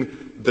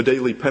computing the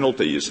daily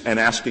penalties and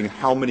asking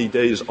how many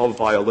days of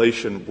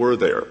violation were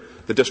there,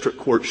 the district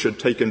court should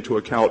take into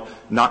account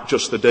not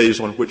just the days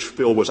on which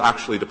fill was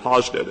actually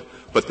deposited,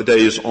 but the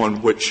days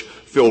on which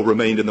fill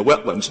remained in the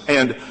wetlands.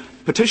 And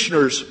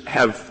petitioners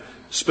have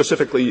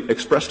specifically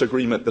expressed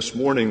agreement this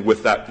morning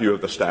with that view of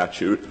the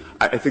statute.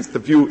 I think the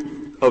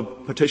view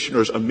of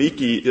petitioners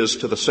amici is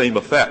to the same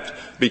effect,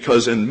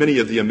 because in many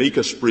of the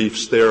amicus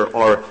briefs there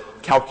are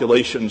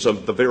calculations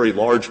of the very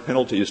large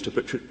penalties to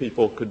which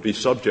people could be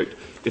subject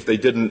if they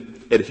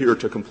didn't adhere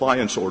to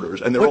compliance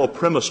orders. And they're all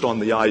premised on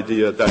the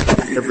idea that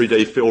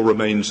everyday fill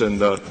remains in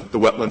the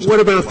wetlands.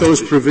 What about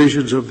those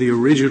provisions of the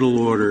original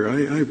order?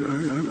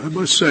 I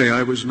must say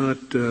I was not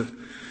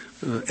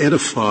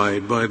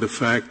edified by the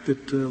fact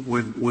that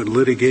when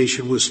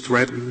litigation was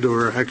threatened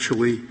or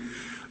actually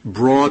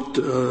brought,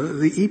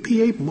 the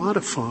EPA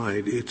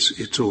modified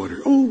its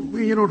order. Oh,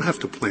 you don't have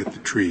to plant the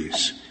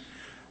trees.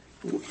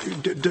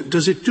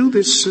 Does it do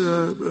this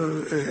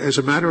as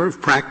a matter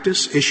of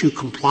practice, issue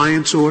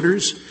compliance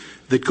orders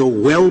that go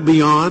well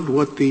beyond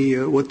what the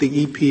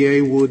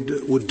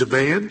EPA would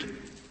demand?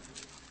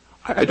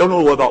 I don't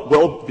know about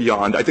well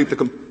beyond. I think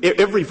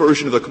every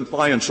version of the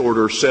compliance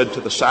order said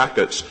to the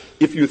Sacketts,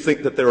 if you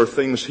think that there are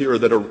things here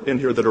that are in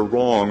here that are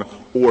wrong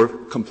or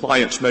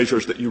compliance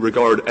measures that you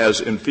regard as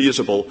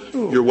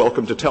infeasible, you're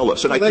welcome to tell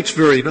us. And that's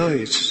very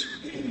nice.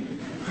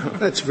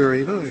 That's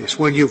very nice.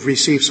 When you've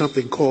received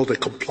something called a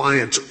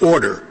compliance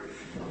order,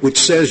 which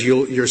says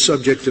you're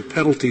subject to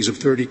penalties of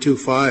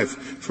 32.5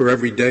 for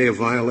every day of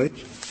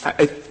violation.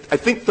 I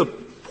think the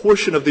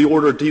portion of the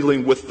order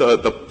dealing with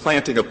the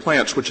planting of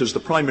plants, which is the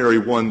primary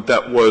one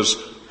that was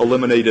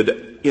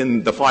eliminated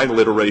in the final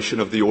iteration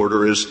of the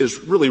order, is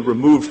really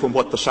removed from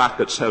what the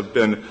Sacketts have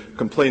been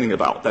complaining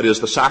about. That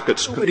is, the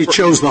Sacketts. But it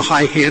shows the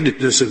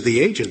high-handedness of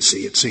the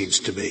agency, it seems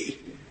to me.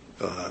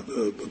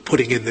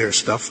 Putting in there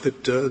stuff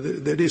that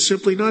is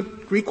simply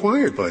not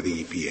required by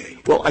the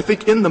EPA. Well, I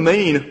think in the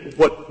main,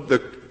 what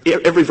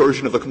every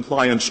version of the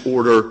compliance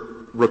order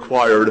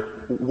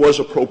required was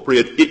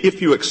appropriate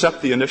if you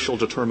accept the initial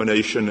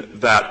determination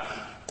that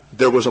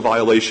there was a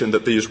violation,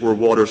 that these were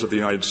waters of the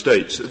United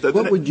States.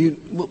 What would you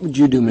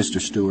do,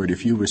 Mr. Stewart,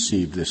 if you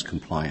received this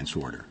compliance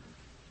order?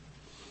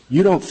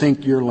 You don't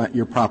think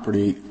your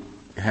property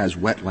has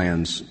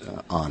wetlands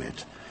on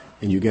it,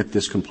 and you get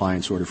this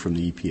compliance order from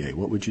the EPA.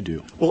 What would you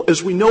do? Well,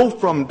 as we know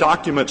from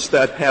documents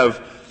that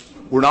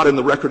were not in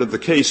the record of the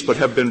case but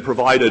have been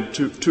provided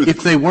to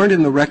If they weren't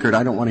in the record,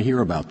 I don't want to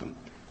hear about them.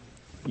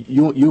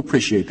 You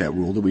appreciate that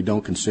rule, that we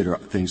don't consider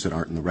things that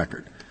aren't in the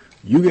record.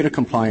 You get a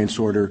compliance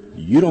order.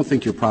 You don't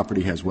think your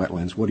property has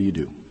wetlands. What do you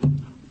do?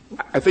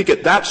 I think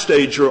at that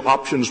stage your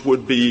options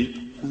would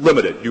be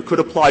limited. You could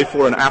apply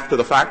for an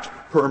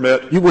after-the-fact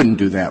permit. You wouldn't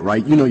do that,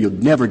 right? You know you'll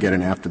never get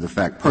an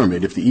after-the-fact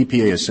permit if the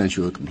EPA has sent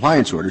you a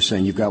compliance order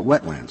saying you've got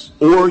wetlands.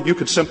 Or you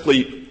could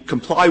simply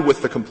comply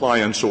with the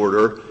compliance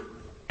order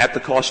at the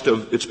cost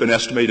of, it's been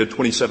estimated,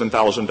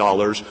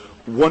 $27,000.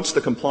 Once the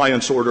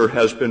compliance order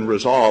has been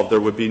resolved, there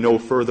would be no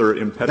further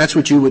impediment. That's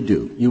what you would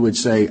do. You would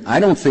say,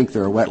 I don't think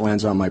there are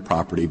wetlands on my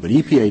property, but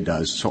EPA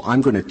does, so I'm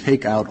going to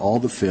take out all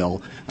the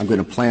fill. I'm going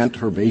to plant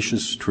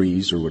herbaceous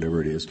trees or whatever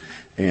it is,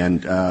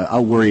 and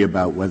I'll worry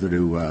about whether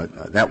to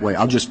that way.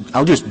 I'll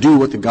just do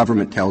what the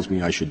government tells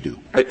me I should do.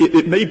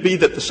 It may be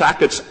that the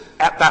Sacketts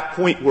at that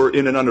point were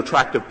in an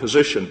unattractive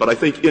position, but I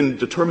think in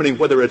determining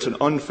whether it's an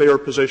unfair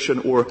position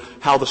or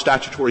how the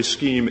statutory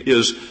scheme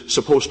is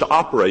supposed to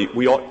operate,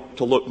 we ought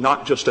to look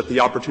not just at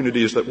the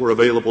opportunities that were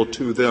available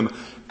to them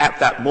at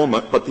that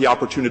moment, but the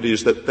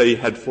opportunities that they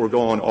had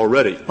foregone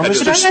already. Well,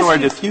 Mr.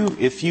 Stewart,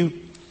 if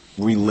you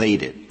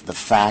related the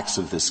facts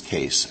of this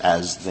case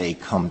as they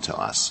come to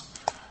us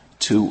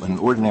to an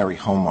ordinary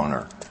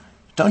homeowner,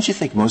 don't you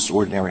think most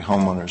ordinary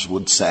homeowners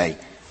would say,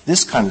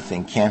 this kind of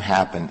thing can't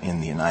happen in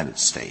the United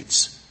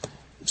States?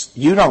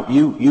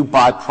 You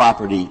buy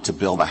property to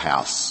build a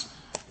house.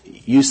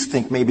 You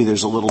think maybe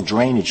there's a little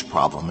drainage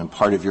problem in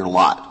part of your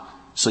lot.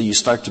 So you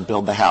start to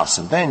build the house,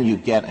 and then you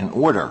get an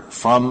order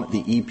from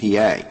the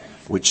EPA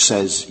which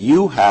says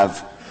you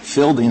have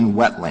filled in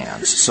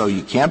wetlands, so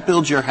you can't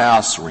build your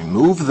house,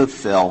 remove the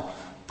fill,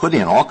 put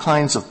in all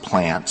kinds of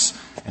plants,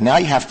 and now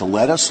you have to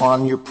let us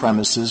on your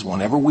premises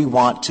whenever we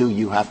want to.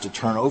 You have to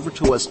turn over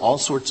to us all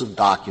sorts of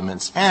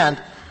documents,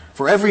 and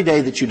for every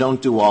day that you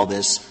don't do all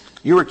this,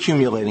 you're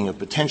accumulating a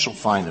potential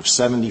fine of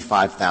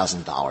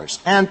 $75,000.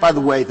 And, by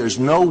the way, there's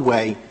no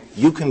way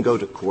you can go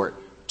to court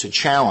to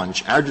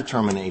challenge our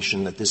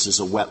determination that this is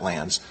a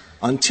wetlands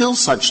until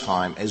such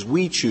time as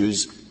we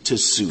choose to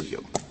sue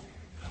you.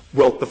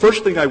 Well, the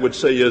first thing I would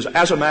say is,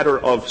 as a matter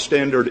of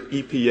standard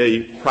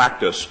EPA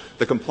practice,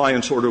 the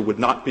compliance order would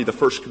not be the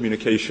first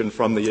communication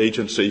from the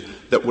agency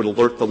that would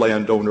alert the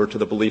landowner to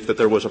the belief that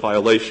there was a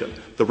violation.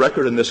 The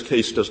record in this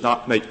case does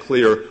not make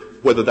clear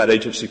whether that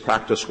agency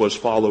practice was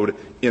followed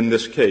in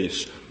this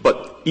case.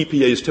 But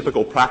EPA's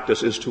typical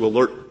practice is to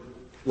alert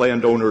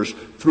landowners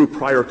through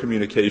prior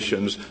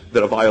communications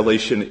that a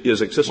violation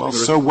is existing. Well,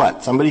 so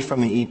what? Somebody from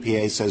the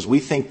EPA says, we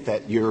think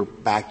that your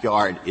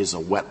backyard is a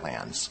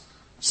wetlands.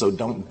 so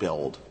don't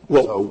build.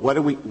 Well, so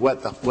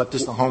what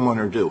does the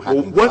homeowner do?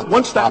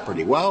 Once that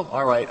property, well,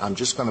 all right, I'm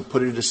just going to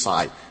put it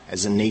aside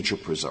as a nature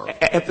preserve.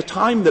 At the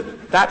time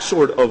that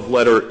sort of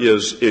letter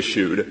is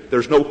issued,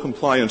 there's no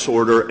compliance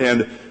order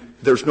and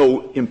there's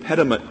no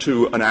impediment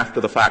to an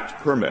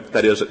after-the-fact permit.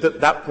 That is,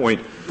 at that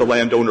point, the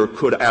landowner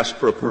could ask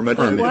for a permit.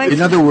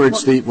 In other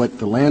words, what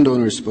the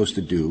landowner is supposed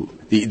to do,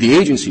 the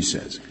agency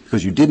says,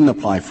 because you didn't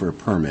apply for a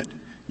permit,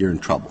 you're in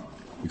trouble.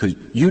 Because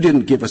you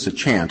didn't give us a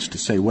chance to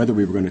say whether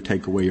we were going to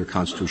take away your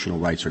constitutional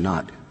rights or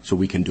not, so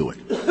we can do it.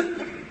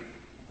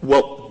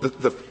 Well,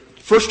 the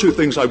first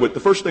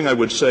thing I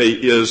would say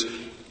is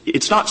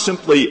it's not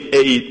simply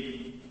a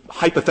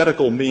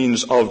hypothetical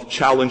means of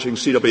challenging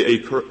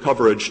CWA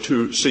coverage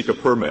to seek a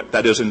permit.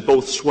 That is, in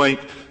both Swank,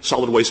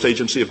 Solid Waste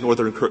Agency of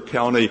Northern Cook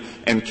County,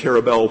 and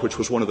Carabel, which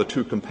was one of the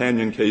two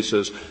companion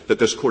cases that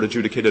this Court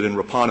adjudicated in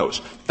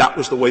Rapanos. That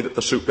was the way that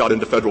the suit got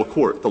into federal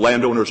court. The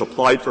landowners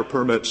applied for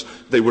permits.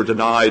 They were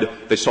denied.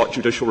 They sought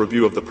judicial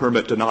review of the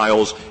permit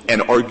denials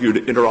and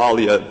argued inter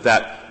alia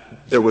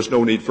that there was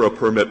no need for a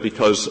permit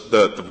because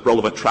the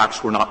relevant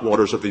tracts were not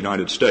waters of the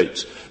United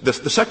States. The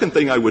second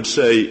thing I would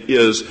say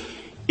is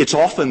it's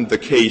often the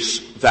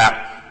case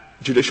that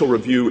judicial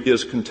review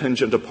is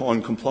contingent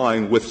upon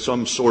complying with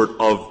some sort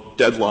of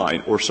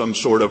deadline or some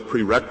sort of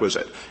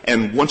prerequisite.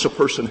 And once a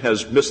person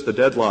has missed the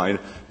deadline,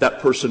 that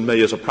person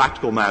may, as a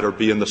practical matter,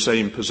 be in the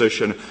same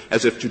position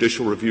as if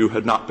judicial review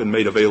had not been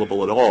made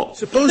available at all.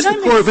 Suppose the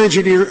Corps of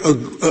Engineers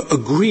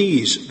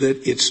agrees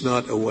that it's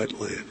not a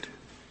wetland,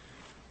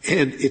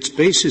 and its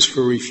basis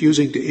for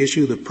refusing to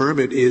issue the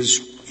permit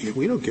is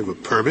we don't give a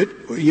permit,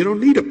 or you don't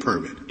need a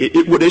permit.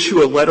 It would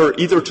issue a letter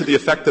either to the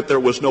effect that there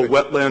was no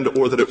wetland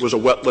or that it was a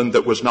wetland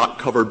that was not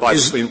covered by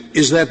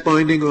Is that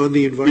binding on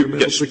the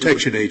Environmental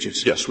Protection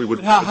Agency? Yes, we would.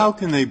 How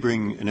can they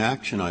bring an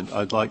action?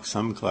 I'd like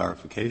some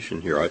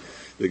clarification here.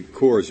 The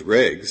Corps'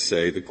 regs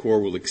say the Corps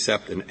will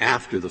accept an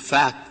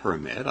after-the-fact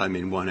permit. I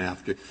mean, one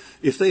after.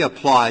 If they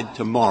applied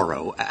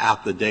tomorrow,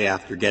 the day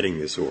after getting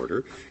this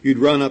order, you'd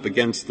run up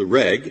against the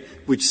reg,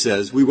 which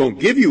says we won't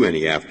give you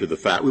any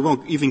after-the-fact. We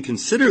won't even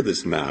consider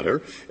this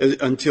matter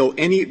until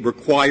any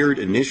required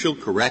initial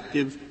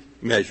corrective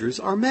measures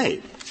are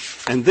made.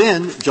 And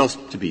then,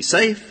 just to be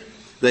safe,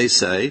 they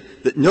say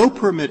that no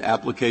permit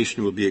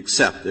application will be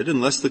accepted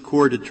unless the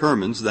Corps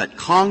determines that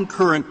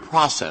concurrent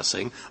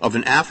processing of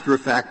an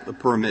after-the-fact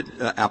permit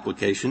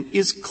application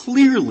is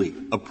clearly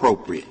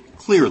appropriate.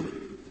 Clearly.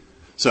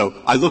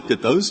 So I looked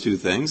at those two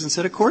things and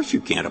said, of course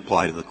you can't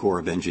apply to the Corps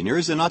of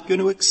Engineers. They're not going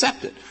to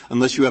accept it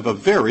unless you have a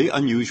very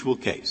unusual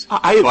case. So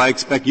I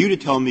expect you to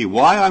tell me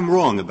why I'm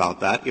wrong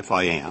about that, if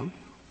I am,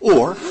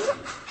 or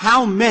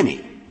how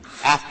many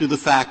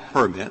after-the-fact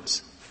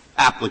permits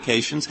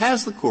applications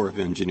has the Corps of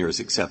Engineers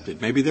accepted?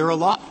 Maybe there are a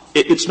lot.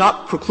 It's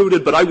not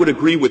precluded, but I would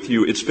agree with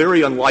you. It's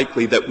very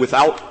unlikely that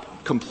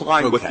without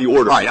complying with the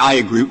order. Right, I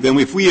agree. Then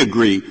if we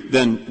agree,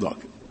 then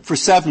look, for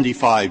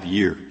 75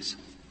 years,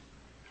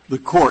 the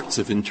courts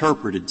have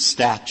interpreted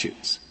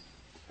statutes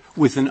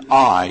with an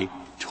eye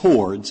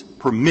towards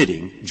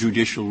permitting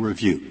judicial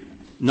review,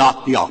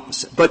 not the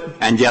opposite.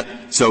 And yet,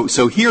 so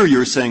here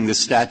you're saying this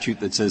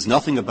statute that says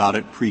nothing about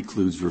it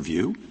precludes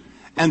review.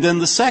 And then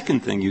the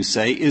second thing you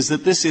say is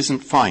that this isn't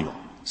final.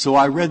 So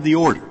I read the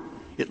order.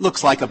 It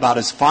looks like about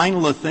as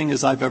final a thing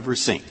as I've ever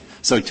seen.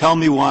 So tell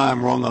me why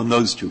I'm wrong on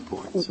those 2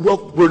 points.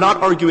 Well, we're not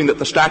arguing that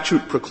the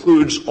statute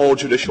precludes all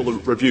judicial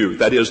review.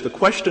 That is, the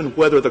question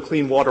whether the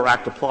Clean Water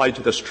Act applied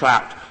to this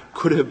tract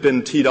could have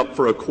been teed up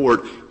for a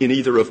court in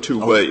either of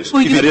two ways.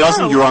 Well, if it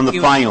doesn't, you're on the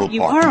final part.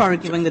 You are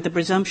arguing that the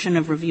presumption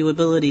of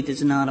reviewability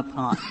does not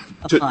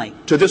apply.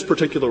 To this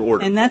particular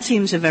order. And that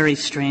seems a very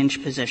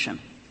strange position.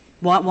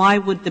 Why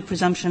would the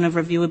presumption of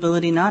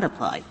reviewability not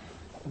apply?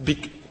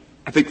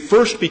 I think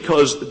first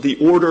because the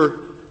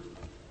order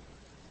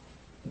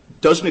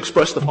doesn't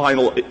express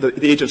the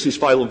agency's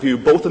final view,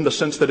 both in the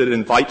sense that it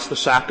invites the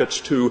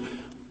Sacketts to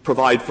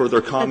provide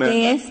further comment.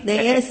 But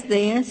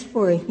they asked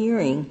for a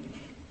hearing.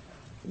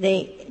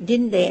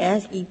 Didn't they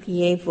ask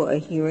EPA for a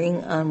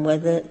hearing on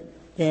whether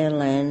their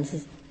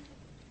lands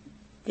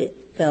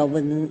fell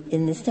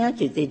within the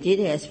statute? They did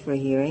ask for a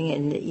hearing,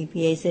 and the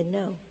EPA said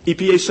no.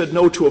 EPA said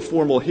no to a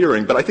formal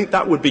hearing, but I think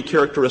that would be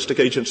characteristic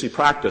agency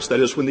practice. That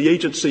is, when the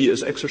agency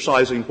is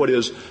exercising what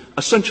is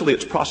essentially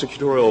its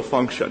prosecutorial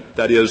function,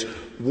 that is,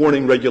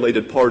 warning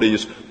regulated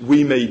parties,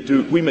 we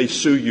may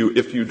sue you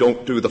if you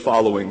don't do the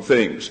following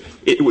things.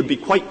 It would be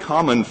quite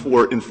common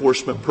for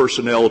enforcement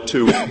personnel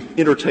to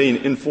entertain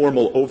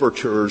informal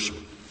overtures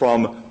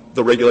from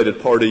the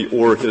regulated party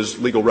or his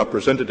legal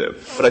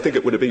representative. But I think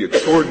it would be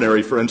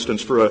extraordinary, for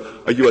instance, for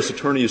a U.S.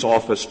 Attorney's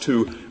office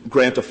to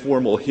grant a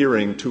formal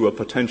hearing to a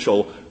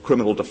potential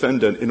criminal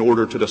defendant in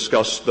order to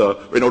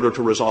in order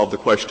to resolve the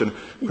question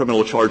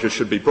criminal charges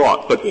should be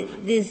brought. But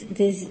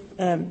there's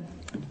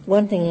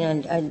one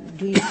thing I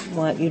do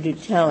want you to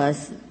tell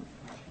us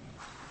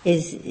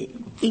is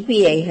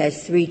EPA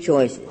has 3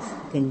 choices.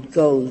 It can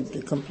go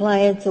the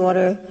compliance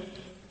order,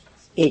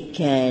 it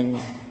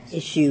can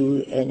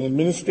issue an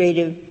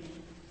administrative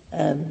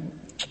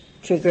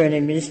trigger an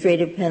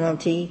administrative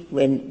penalty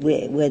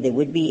where there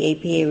would be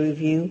APA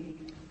review,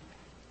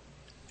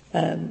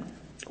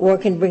 or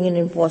can bring an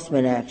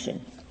enforcement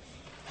action.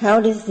 How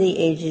does the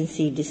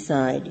agency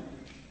decide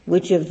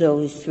which of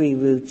those three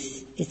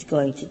routes it's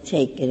going to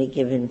take in a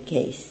given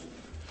case?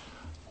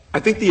 I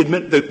think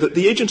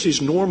the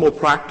agency's normal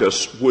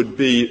practice would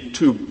be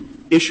to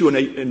issue an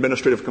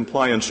administrative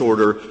compliance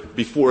order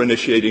before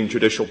initiating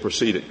judicial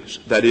proceedings.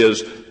 That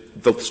is,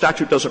 the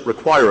statute doesn't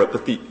require it,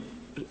 but the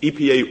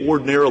EPA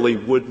ordinarily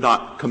would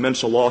not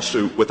commence a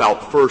lawsuit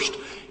without first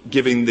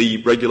giving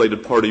the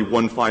regulated party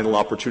one final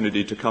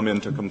opportunity to come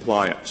into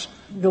compliance.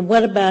 But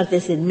what about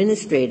this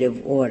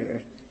administrative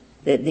order?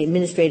 The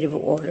administrative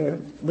order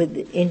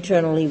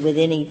internally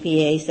within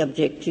EPA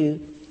subject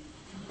to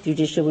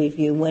judicial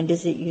review, when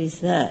does it use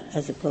that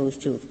as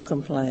opposed to a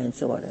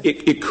compliance order?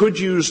 It could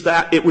use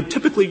that. It would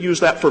typically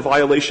use that for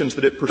violations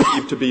that it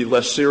perceived to be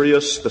less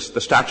serious. The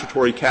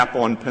statutory cap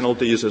on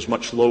penalties is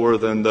much lower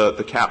than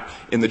the cap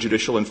in the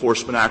judicial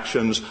enforcement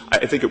actions.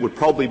 I think it would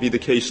probably be the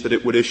case that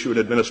it would issue an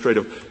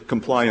administrative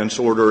compliance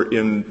order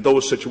in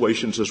those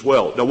situations as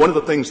well. Now, one of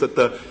the things that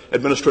the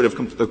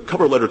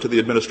cover letter to the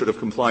administrative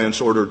compliance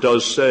order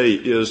does say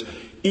is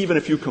even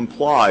if you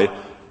comply,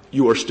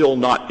 you are still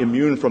not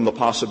immune from the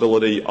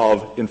possibility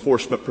of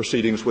enforcement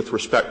proceedings with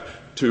respect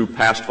to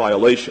past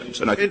violations.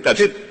 And I think that's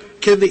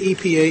Can the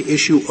EPA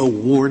issue a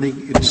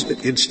warning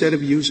instead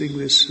of using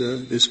this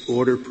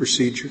order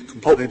procedure,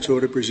 compliance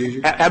order procedure?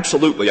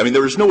 Absolutely. I mean,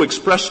 there is no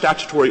express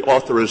statutory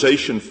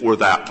authorization for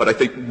that, but I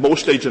think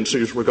most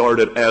agencies regard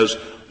it as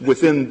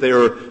within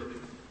their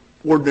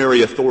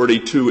ordinary authority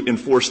to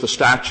enforce the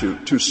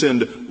statute, to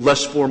send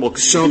less formal.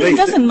 So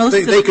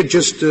they could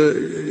just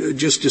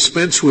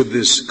dispense with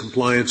this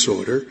compliance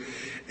order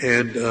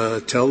and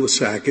tell the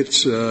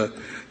Sacketts,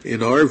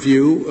 in our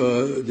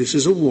view, this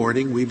is a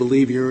warning. We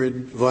believe you're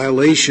in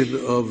violation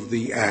of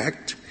the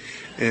Act,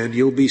 and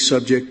you are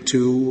subject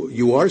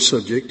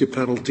to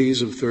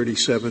penalties of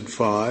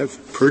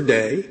 $37.5 per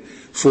day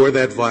for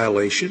that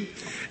violation.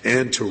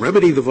 And to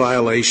remedy the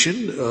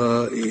violation,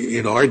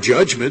 in our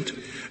judgment,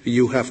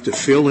 you have to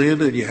fill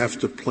in and you have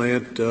to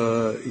plant,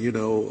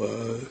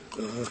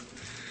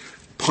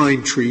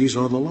 pine trees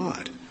on the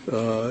lot.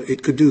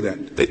 It could do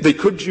that. They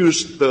could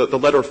use the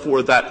letter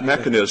for that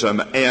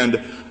mechanism,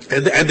 and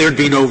there'd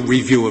be no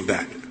review of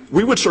that.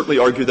 We would certainly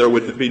argue there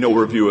would be no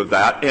review of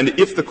that. And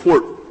if the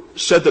Court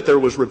said that there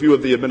was review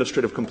of the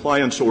administrative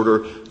compliance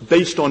order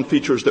based on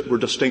features that were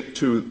distinct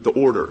to the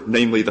order,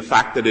 namely the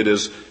fact that it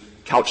is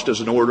couched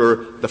as an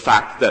order, the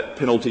fact that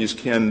penalties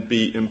can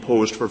be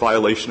imposed for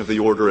violation of the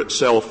order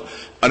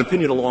itself, an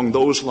opinion along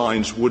those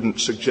lines wouldn't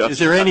suggest. Is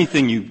there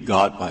anything you've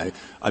got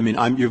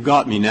you've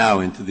got me now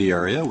into the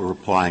area. We're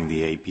applying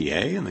the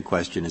APA, and the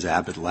question is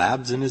Abbott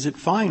Labs, and is it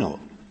final?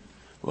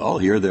 Well,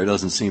 here there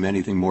doesn't seem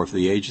anything more for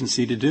the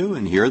agency to do,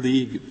 and here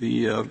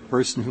the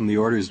person whom the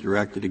order is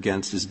directed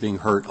against is being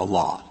hurt a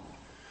lot.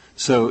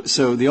 So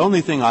the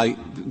only thing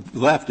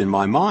left in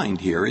my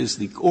mind here is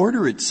the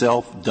order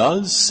itself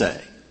does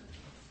say,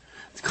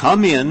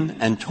 come in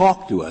and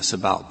talk to us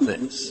about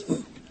this,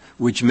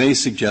 which may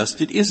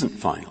suggest it isn't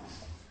final.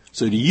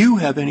 So do you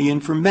have any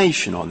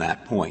information on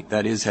that point?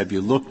 That is, have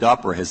you looked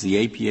up or has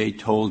the APA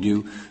told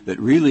you that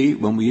really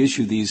when we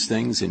issue these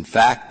things, in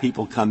fact,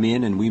 people come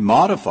in and we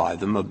modify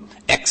them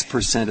X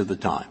percent of the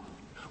time?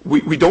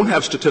 We don't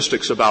have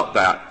statistics about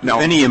that.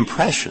 Now, any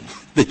impression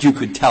that you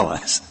could tell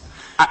us?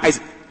 I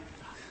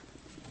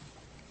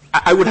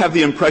would have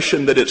the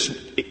impression that it's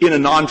in a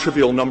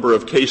non-trivial number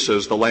of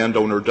cases the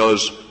landowner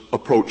does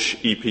approach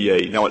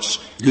EPA. Now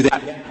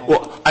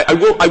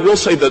I will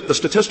say that the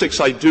statistics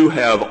I do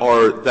have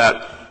are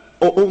that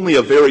only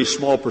a very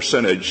small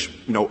percentage,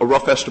 a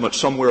rough estimate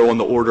somewhere on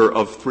the order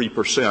of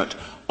 3%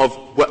 of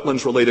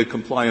wetlands-related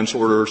compliance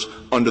orders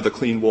under the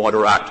Clean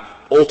Water Act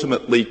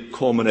ultimately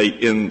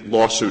culminate in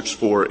lawsuits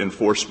for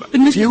enforcement.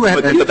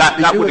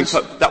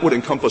 That would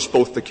encompass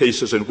both the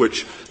cases in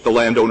which the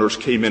landowners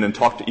came in and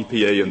talked to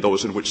EPA and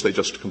those in which they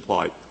just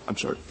complied. I'm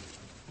sorry.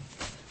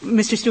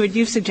 Mr. Stewart,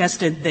 you've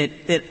suggested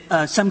that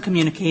some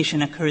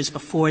communication occurs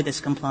before this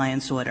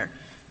compliance order.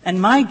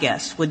 And my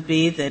guess would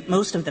be that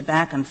most of the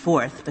back and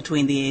forth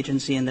between the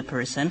agency and the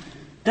person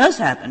does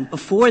happen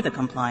before the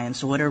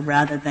compliance order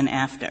rather than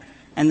after.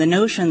 And the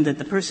notion that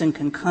the person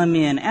can come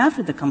in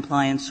after the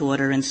compliance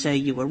order and say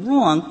you were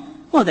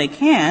wrong, well, they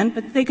can,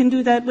 but they can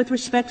do that with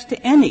respect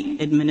to any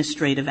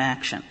administrative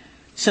action.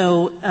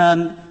 So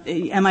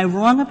am I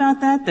wrong about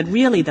that? That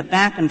really the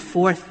back and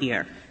forth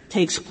here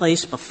takes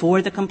place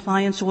before the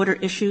compliance order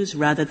issues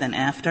rather than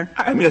after?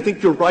 I mean, I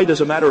think you're right as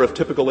a matter of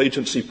typical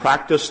agency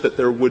practice that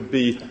there would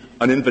be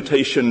an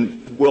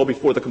invitation well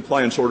before the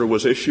compliance order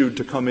was issued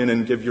to come in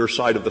and give your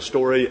side of the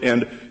story.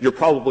 And you're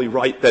probably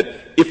right that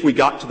if we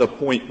got to the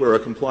point where a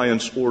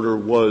compliance order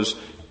was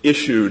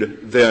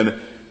issued, then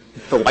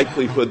the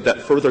likelihood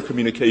that further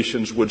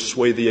communications would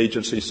sway the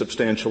agency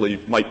substantially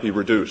might be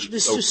reduced.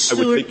 Mr. So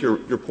I would take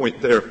your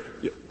point there.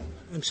 Yeah.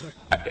 I'm sorry.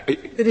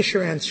 Finish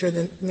your answer,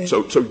 then.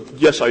 So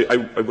yes, I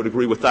would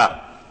agree with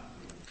that.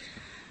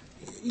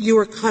 You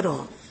were cut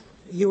off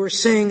You were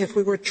saying if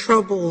we were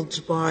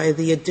troubled by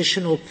the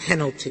additional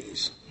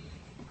penalties,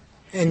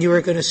 and you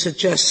were going to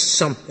suggest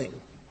something,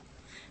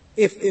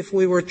 if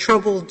we were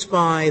troubled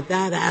by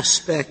that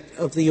aspect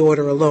of the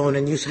order alone,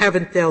 and you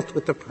haven't dealt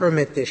with the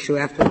permit issue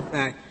after the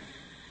fact,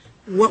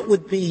 what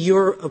would be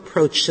your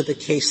approach to the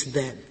case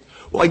then?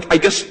 Well, I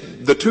guess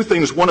the two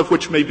things, one of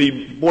which may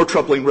be more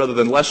troubling rather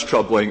than less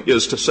troubling,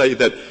 is to say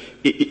that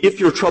if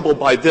you're troubled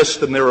by this,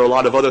 then there are a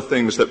lot of other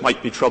things that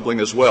might be troubling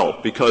as well,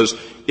 because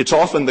it's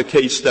often the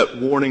case that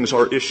warnings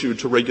are issued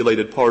to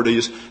regulated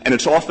parties, and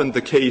it's often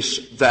the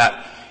case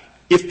that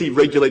if the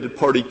regulated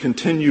party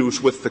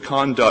continues with the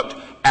conduct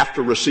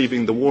after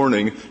receiving the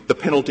warning, the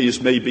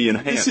penalties may be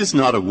enhanced. This is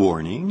not a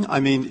warning. I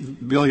mean,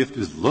 really have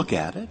to look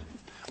at it.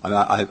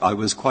 I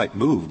was quite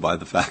moved by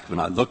the fact when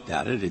I looked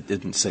at it, it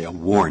didn't say a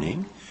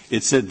warning.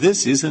 It said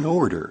this is an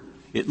order.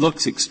 It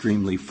looks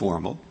extremely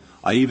formal.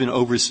 I even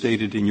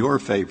overstated in your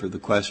favor the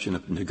question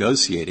of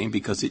negotiating,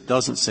 because it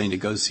doesn't say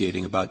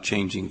negotiating about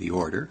changing the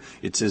order.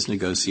 It says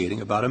negotiating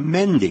about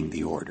amending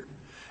the order.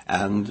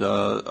 And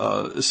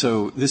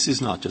so this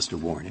is not just a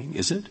warning,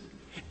 is it?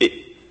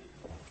 It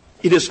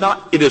is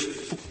not. It is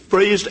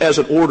phrased as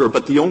an order,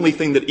 but the only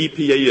thing that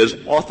EPA is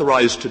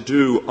authorized to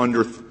do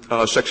under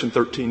Section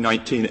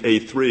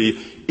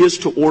 1319A3 is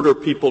to order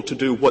people to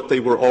do what they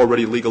were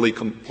already legally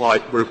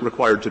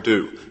required to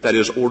do. That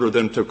is, order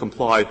them to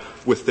comply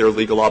with their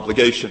legal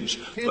obligations.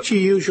 Can't you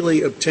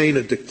usually obtain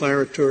a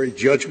declaratory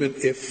judgment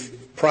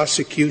if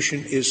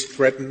prosecution is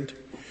threatened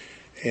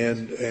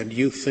and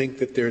you think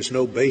that there's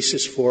no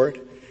basis for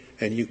it,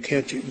 and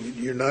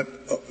you're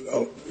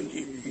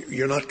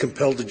not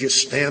compelled to just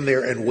stand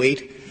there and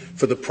wait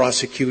for the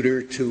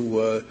prosecutor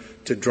to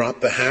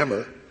drop the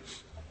hammer?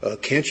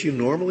 Can't you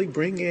normally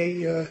bring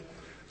a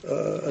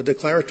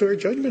declaratory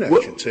judgment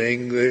action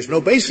saying there's no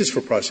basis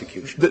for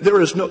prosecution?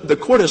 The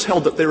Court has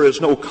held that there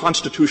is no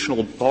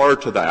constitutional bar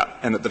to that,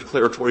 and that the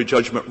declaratory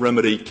judgment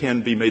remedy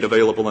can be made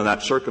available in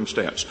that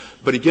circumstance.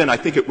 But again, I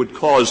think it would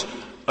cause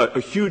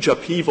a huge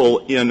upheaval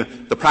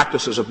in the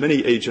practices of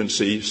many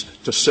agencies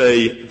to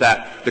say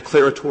that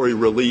declaratory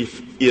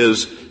relief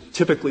is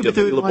typically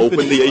available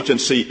when the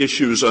agency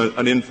issues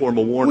an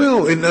informal warning.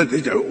 Well,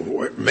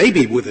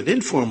 maybe with an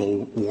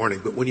informal warning,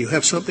 but when you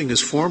have something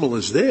as formal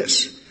as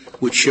this,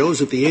 which shows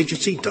that the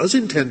agency does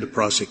intend to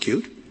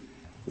prosecute,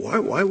 why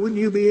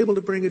wouldn't you be able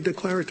to bring a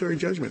declaratory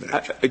judgment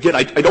action? Again,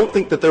 I don't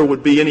think that there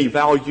would be any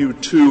value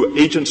to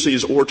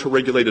agencies or to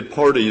regulated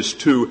parties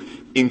to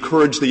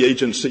encourage the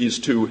agencies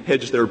to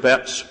hedge their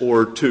bets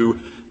or to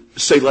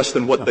say less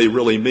than what they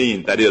really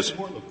mean. That is,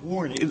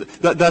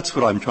 that's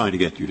what I'm trying to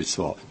get you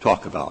to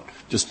talk about,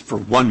 just for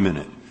 1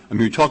 minute. I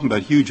mean, you're talking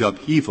about huge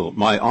upheaval.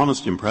 My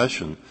honest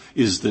impression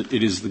is that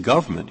it is the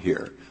government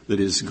here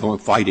that is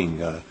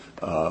fighting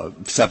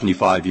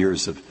 75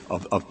 years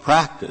of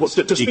practice,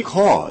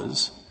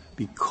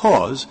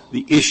 because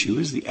the issue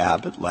is the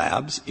Abbott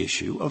Labs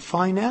issue of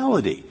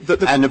finality.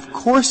 And of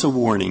course a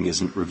warning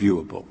isn't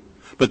reviewable.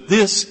 But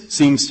this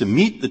seems to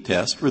meet the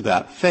test where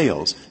that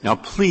fails. Now,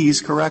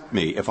 please correct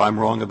me if I'm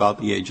wrong about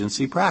the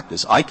agency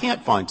practice. I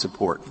can't find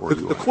support for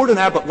you. The Court in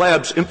Abbott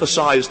Labs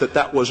emphasized that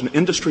that was an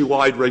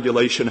industry-wide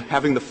regulation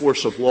having the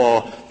force of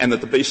law, and that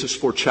the basis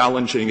for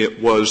challenging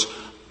it was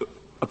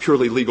a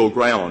purely legal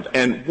ground.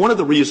 And one of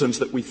the reasons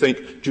that we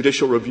think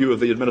judicial review of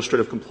the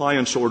administrative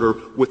compliance order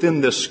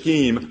within this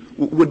scheme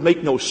would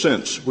make no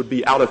sense, would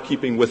be out of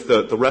keeping with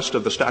the rest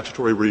of the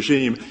statutory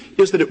regime,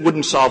 is that it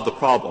wouldn't solve the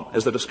problem.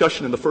 As the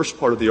discussion in the first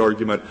part of the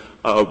argument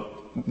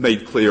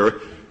made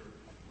clear,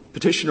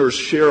 petitioners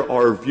share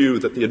our view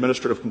that the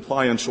administrative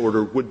compliance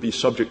order would be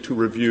subject to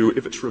review,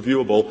 if it's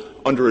reviewable,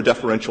 under a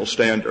deferential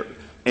standard.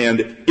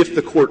 And if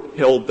the Court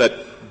held that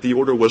the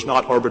order was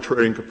not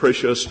arbitrary and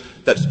capricious,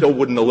 that still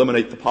wouldn't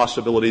eliminate the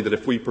possibility that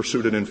if we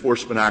pursued an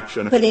enforcement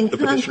action, the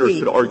petitioners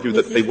could argue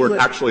that they weren't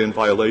actually in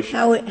violation.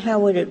 How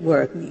would it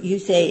work? You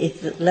say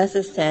it's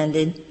lesser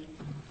standard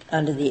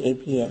under the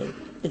APA.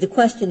 But the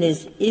question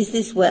is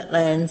this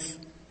wetlands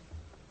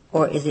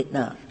or is it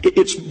not?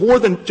 It's more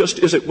than just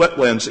is it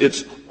wetlands.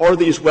 It's are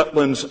these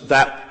wetlands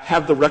that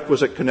have the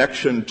requisite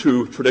connection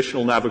to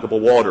traditional navigable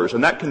waters.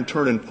 And that can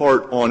turn in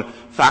part on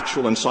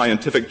factual and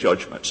scientific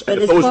judgments. But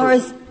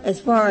as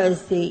far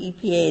as the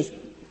EPA is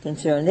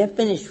concerned, they're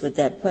finished with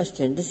that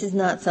question. This is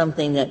not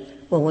something that,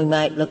 well, we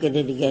might look at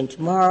it again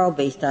tomorrow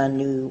based on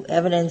new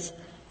evidence.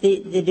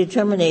 The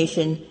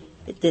determination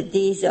that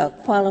these are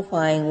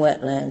qualifying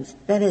wetlands,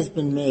 that has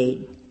been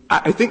made.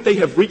 I think they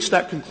have reached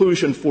that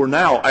conclusion for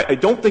now. I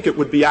don't think it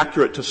would be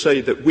accurate to say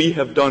that we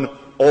have done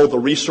all the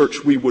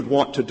research we would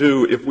want to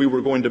do if we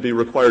were going to be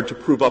required to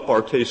prove up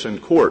our case in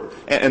court.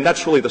 And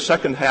that's really the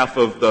second half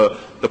of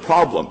the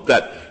problem,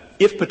 that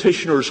if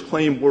petitioners'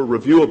 claim were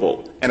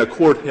reviewable and a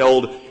court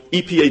held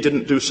EPA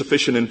didn't do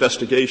sufficient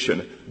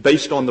investigation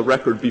based on the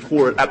record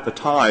before it at the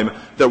time,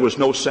 there was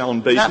no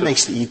sound basis. That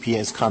makes the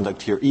EPA's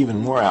conduct here even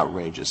more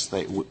outrageous.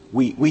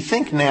 We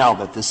think now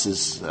that this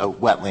is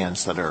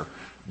wetlands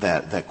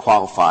that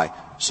qualify,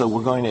 so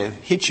we're going to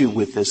hit you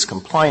with this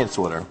compliance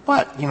order.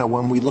 But,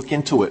 when we look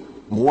into it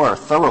more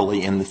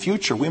thoroughly in the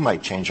future, we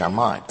might change our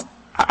mind.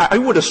 I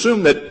would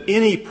assume that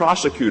any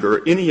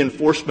prosecutor, any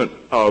enforcement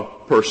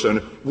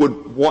person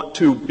would want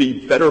to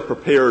be better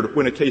prepared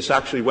when a case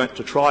actually went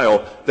to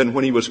trial than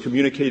when he was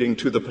communicating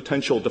to the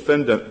potential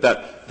defendant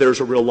that there's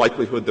a real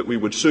likelihood that we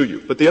would sue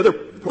you.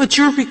 But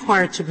you're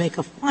required to make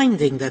a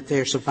finding that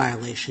there's a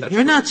violation.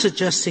 You're not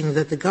suggesting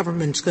that the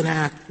government's going to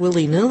act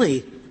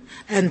willy-nilly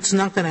and it's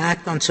not going to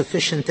act on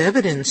sufficient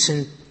evidence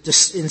in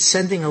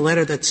sending a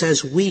letter that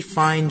says we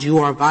find you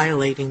are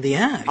violating the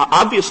Act.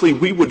 Obviously,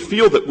 we would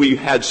feel that we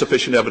had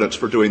sufficient evidence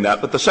for doing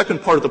that. But the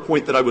second part of the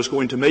point that I was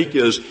going to make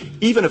is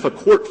even if a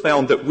court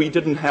found that we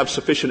didn't have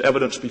sufficient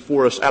evidence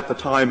before us at the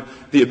time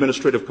the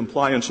administrative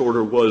compliance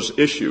order was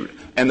issued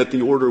and that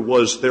the order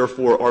was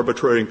therefore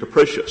arbitrary and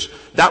capricious,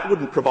 that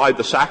wouldn't provide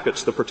the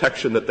Sacketts the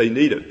protection that they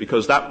needed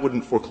because that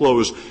wouldn't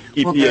foreclose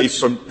EPA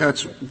from.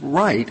 That's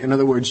right. In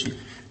other words,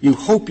 you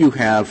hope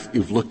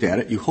you've looked at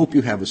it, you hope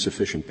you have a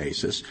sufficient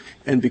basis,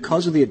 and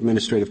because of the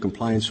administrative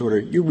compliance order,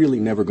 you're really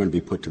never going to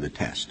be put to the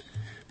test.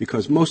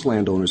 Because most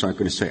landowners aren't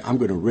going to say, I'm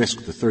going to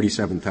risk the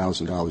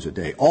 $37,000 a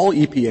day. All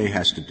EPA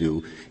has to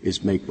do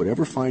is make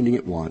whatever finding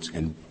it wants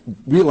and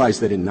realize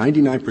that in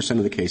 99%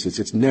 of the cases,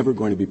 it's never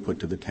going to be put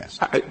to the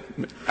test.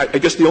 I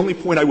guess the only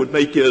point I would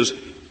make is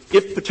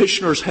if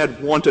petitioners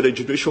had wanted a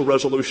judicial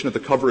resolution of the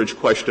coverage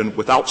question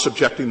without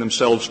subjecting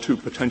themselves to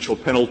potential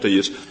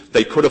penalties,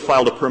 they could have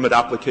filed a permit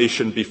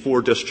application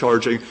before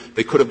discharging.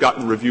 They could have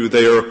gotten review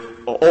there.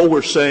 All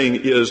we're saying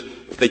is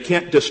they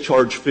can't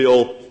discharge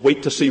Phil,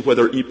 wait to see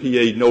whether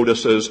EPA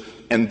notices,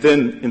 and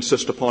then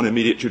insist upon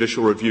immediate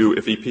judicial review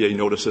if EPA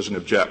notices and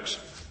objects.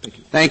 Thank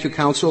you. Thank you,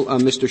 counsel.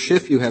 Mr.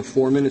 Schiff, you have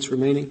 4 minutes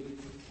remaining.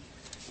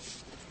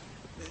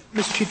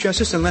 Mr. Chief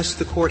Justice, unless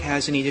the Court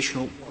has any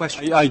additional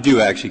questions. I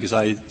do, actually, because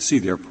I see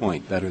their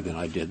point better than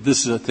I did.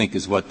 This, I think,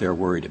 is what they're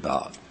worried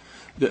about.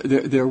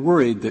 They're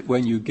worried that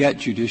when you get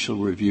judicial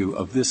review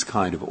of this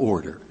kind of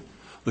order,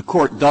 the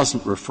Court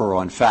doesn't refer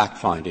on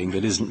fact-finding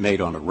that isn't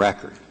made on a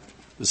record.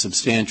 The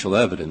substantial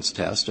evidence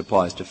test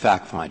applies to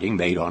fact-finding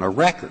made on a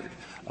record,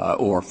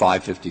 or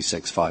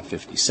 556,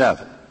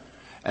 557.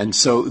 And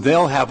so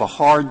they'll have a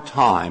hard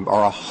time,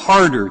 or a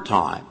harder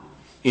time,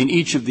 in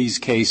each of these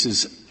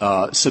cases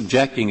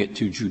subjecting it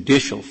to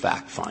judicial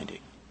fact-finding.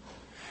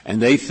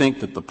 And they think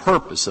that the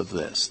purpose of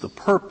this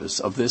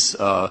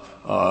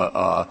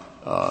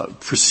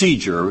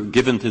procedure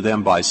given to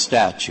them by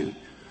statute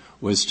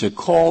was to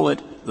call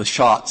it the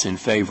shots in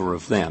favor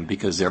of them,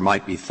 because there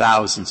might be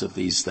thousands of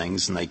these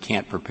things and they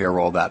can't prepare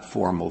all that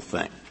formal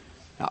thing.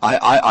 Now,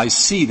 I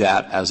see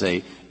that as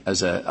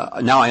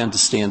now I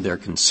understand their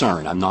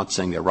concern. I'm not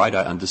saying they're right.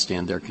 I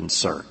understand their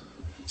concern.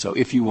 So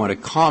if you want to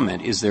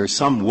comment, is there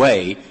some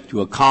way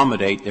to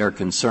accommodate their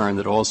concern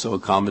that also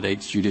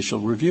accommodates judicial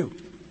review?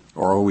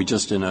 Or are we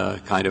just in a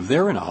kind of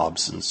they're in a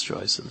Hobson's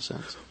choice in a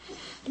sense?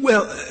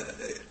 Well,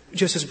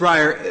 Justice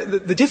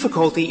Breyer, the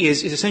difficulty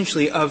is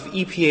essentially of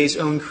EPA's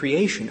own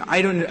creation.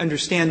 I don't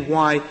understand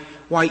why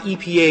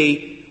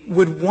EPA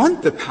would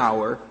want the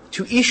power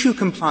to issue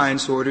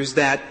compliance orders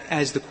that,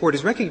 as the Court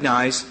has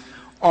recognized,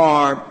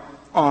 are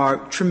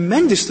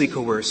tremendously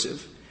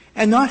coercive.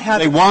 And not have.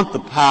 They want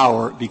the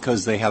power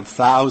because they have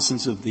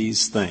thousands of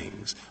these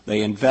things.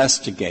 They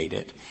investigate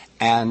it,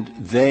 and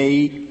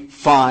they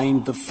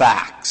find the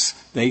facts.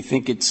 They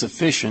think it's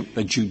sufficient.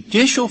 The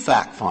judicial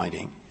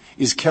fact-finding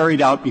is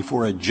carried out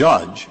before a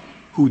judge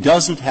who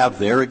doesn't have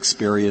their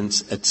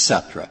experience,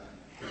 etc.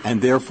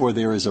 And therefore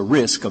there is a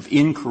risk of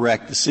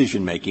incorrect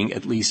decision-making,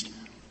 at least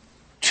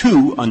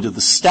two under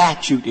the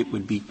statute. It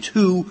would be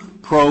two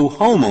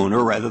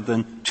pro-homeowner rather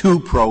than two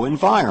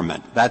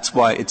pro-environment. That's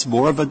why it's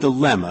more of a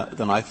dilemma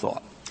than I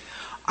thought.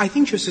 I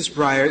think, Justice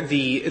Breyer,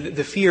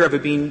 the fear of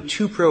it being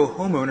too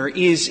pro-homeowner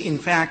is, in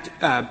fact,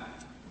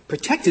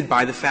 protected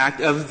by the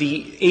fact of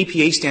the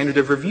APA standard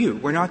of review.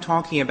 We're not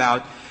talking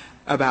about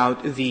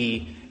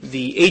the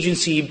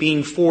agency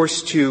being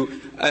forced to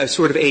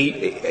sort of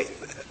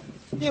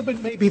Yeah,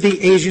 but maybe the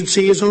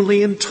agency is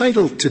only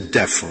entitled to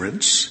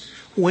deference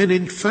when,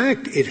 in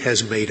fact, it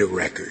has made a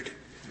record.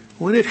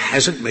 When it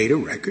hasn't made a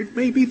record,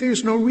 maybe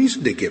there's no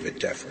reason to give it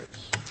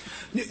deference.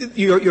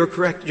 You're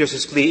correct,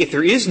 Justice Scalia. If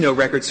there is no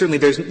record, certainly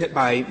there's,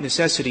 by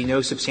necessity,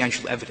 no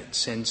substantial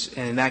evidence. And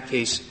in that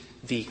case,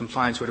 the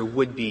compliance order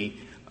would be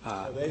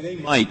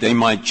They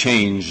might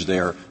change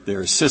their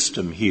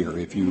system here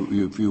if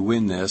you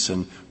win this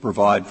and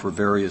provide for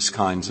various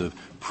kinds of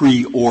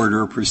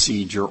pre-order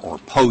procedure or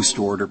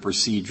post-order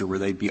procedure where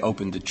they'd be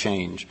open to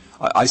change.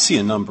 I see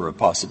a number of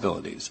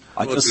possibilities.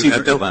 I just see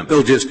the dilemma.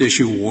 They'll just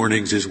issue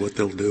warnings is what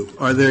they'll do.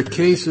 Are there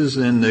cases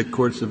in the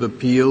courts of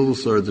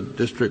appeals or the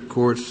district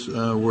courts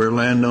where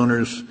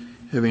landowners,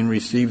 having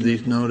received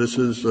these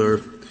notices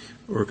or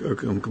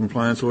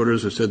compliance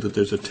orders, have said that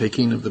there's a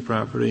taking of the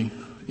property?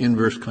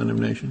 Inverse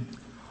condemnation?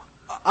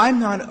 I'm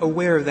not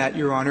aware of that,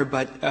 Your Honor,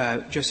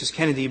 but Justice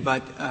Kennedy,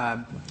 but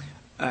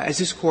as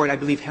this Court, I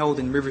believe, held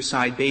in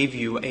Riverside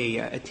Bayview,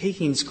 a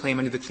takings claim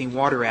under the Clean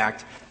Water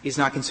Act is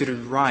not considered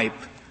ripe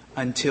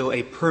until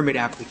a permit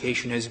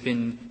application has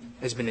been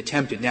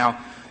attempted. Now,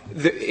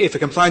 if a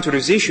compliance order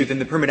is issued, then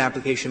the permit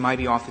application might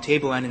be off the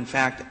table, and in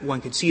fact,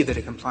 one could see that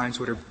a compliance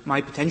order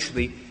might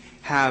potentially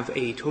have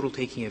a total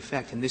taking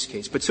effect in this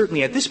case. But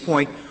certainly at this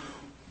point,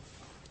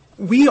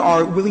 we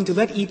are willing to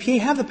let EPA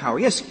have the power.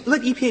 Yes,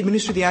 let EPA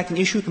administer the Act and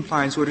issue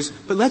compliance orders,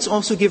 but let's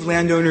also give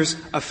landowners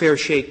a fair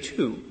shake,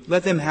 too.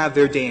 Let them have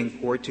their day in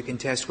court to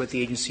contest what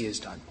the agency has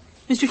done.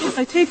 Mr. Chief,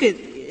 I take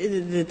it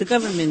the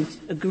government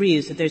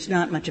agrees that there's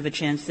not much of a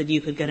chance that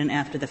you could get an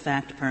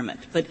after-the-fact permit,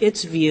 but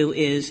its view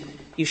is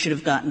you should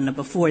have gotten a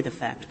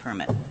before-the-fact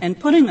permit. And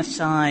putting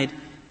aside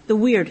the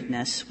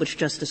weirdness, which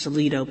Justice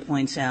Alito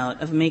points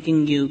out, of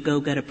making you go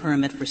get a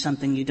permit for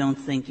something you don't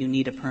think you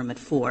need a permit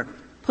for,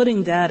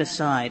 putting that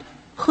aside,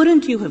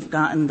 couldn't you have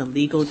gotten the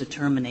legal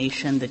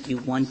determination that you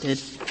wanted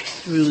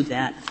through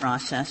that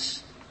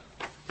process?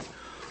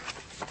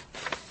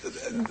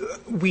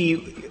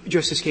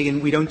 Justice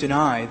Kagan, we don't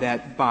deny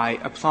that by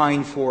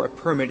applying for a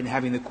permit and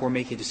having the Corps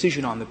make a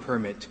decision on the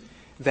permit,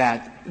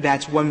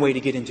 that's one way to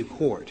get into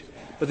court.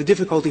 But the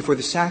difficulty for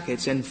the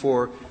Sacketts and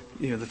for,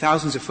 the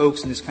thousands of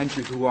folks in this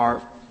country who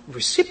are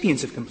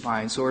recipients of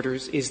compliance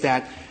orders is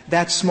that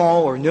that's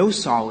small or no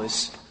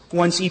solace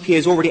once EPA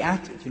has already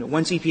acted.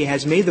 Once EPA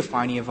has made the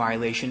finding a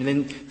violation and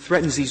then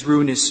threatens these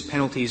ruinous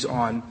penalties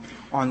on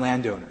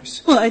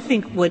landowners. Well, I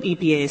think what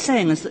EPA is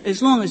saying is that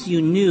as long as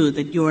you knew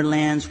that your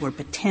lands were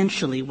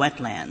potentially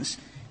wetlands,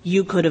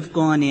 you could have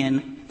gone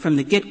in from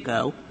the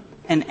get-go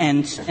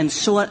and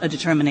sought a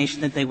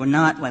determination that they were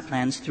not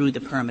wetlands through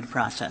the permit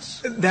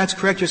process. That's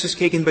correct, Justice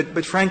Kagan,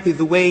 but frankly,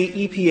 the way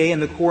EPA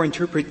and the Corps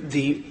interpret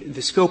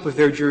the scope of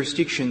their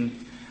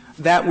jurisdiction,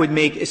 that would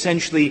make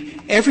essentially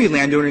every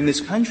landowner in this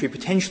country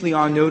potentially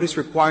on notice,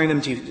 requiring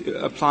them to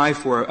apply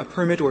for a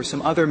permit or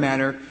some other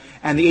manner,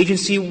 and the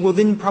agency will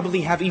then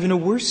probably have even a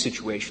worse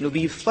situation. It will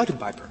be flooded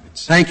by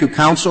permits. Thank you,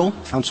 counsel.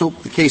 Counsel,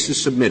 the case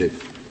is submitted.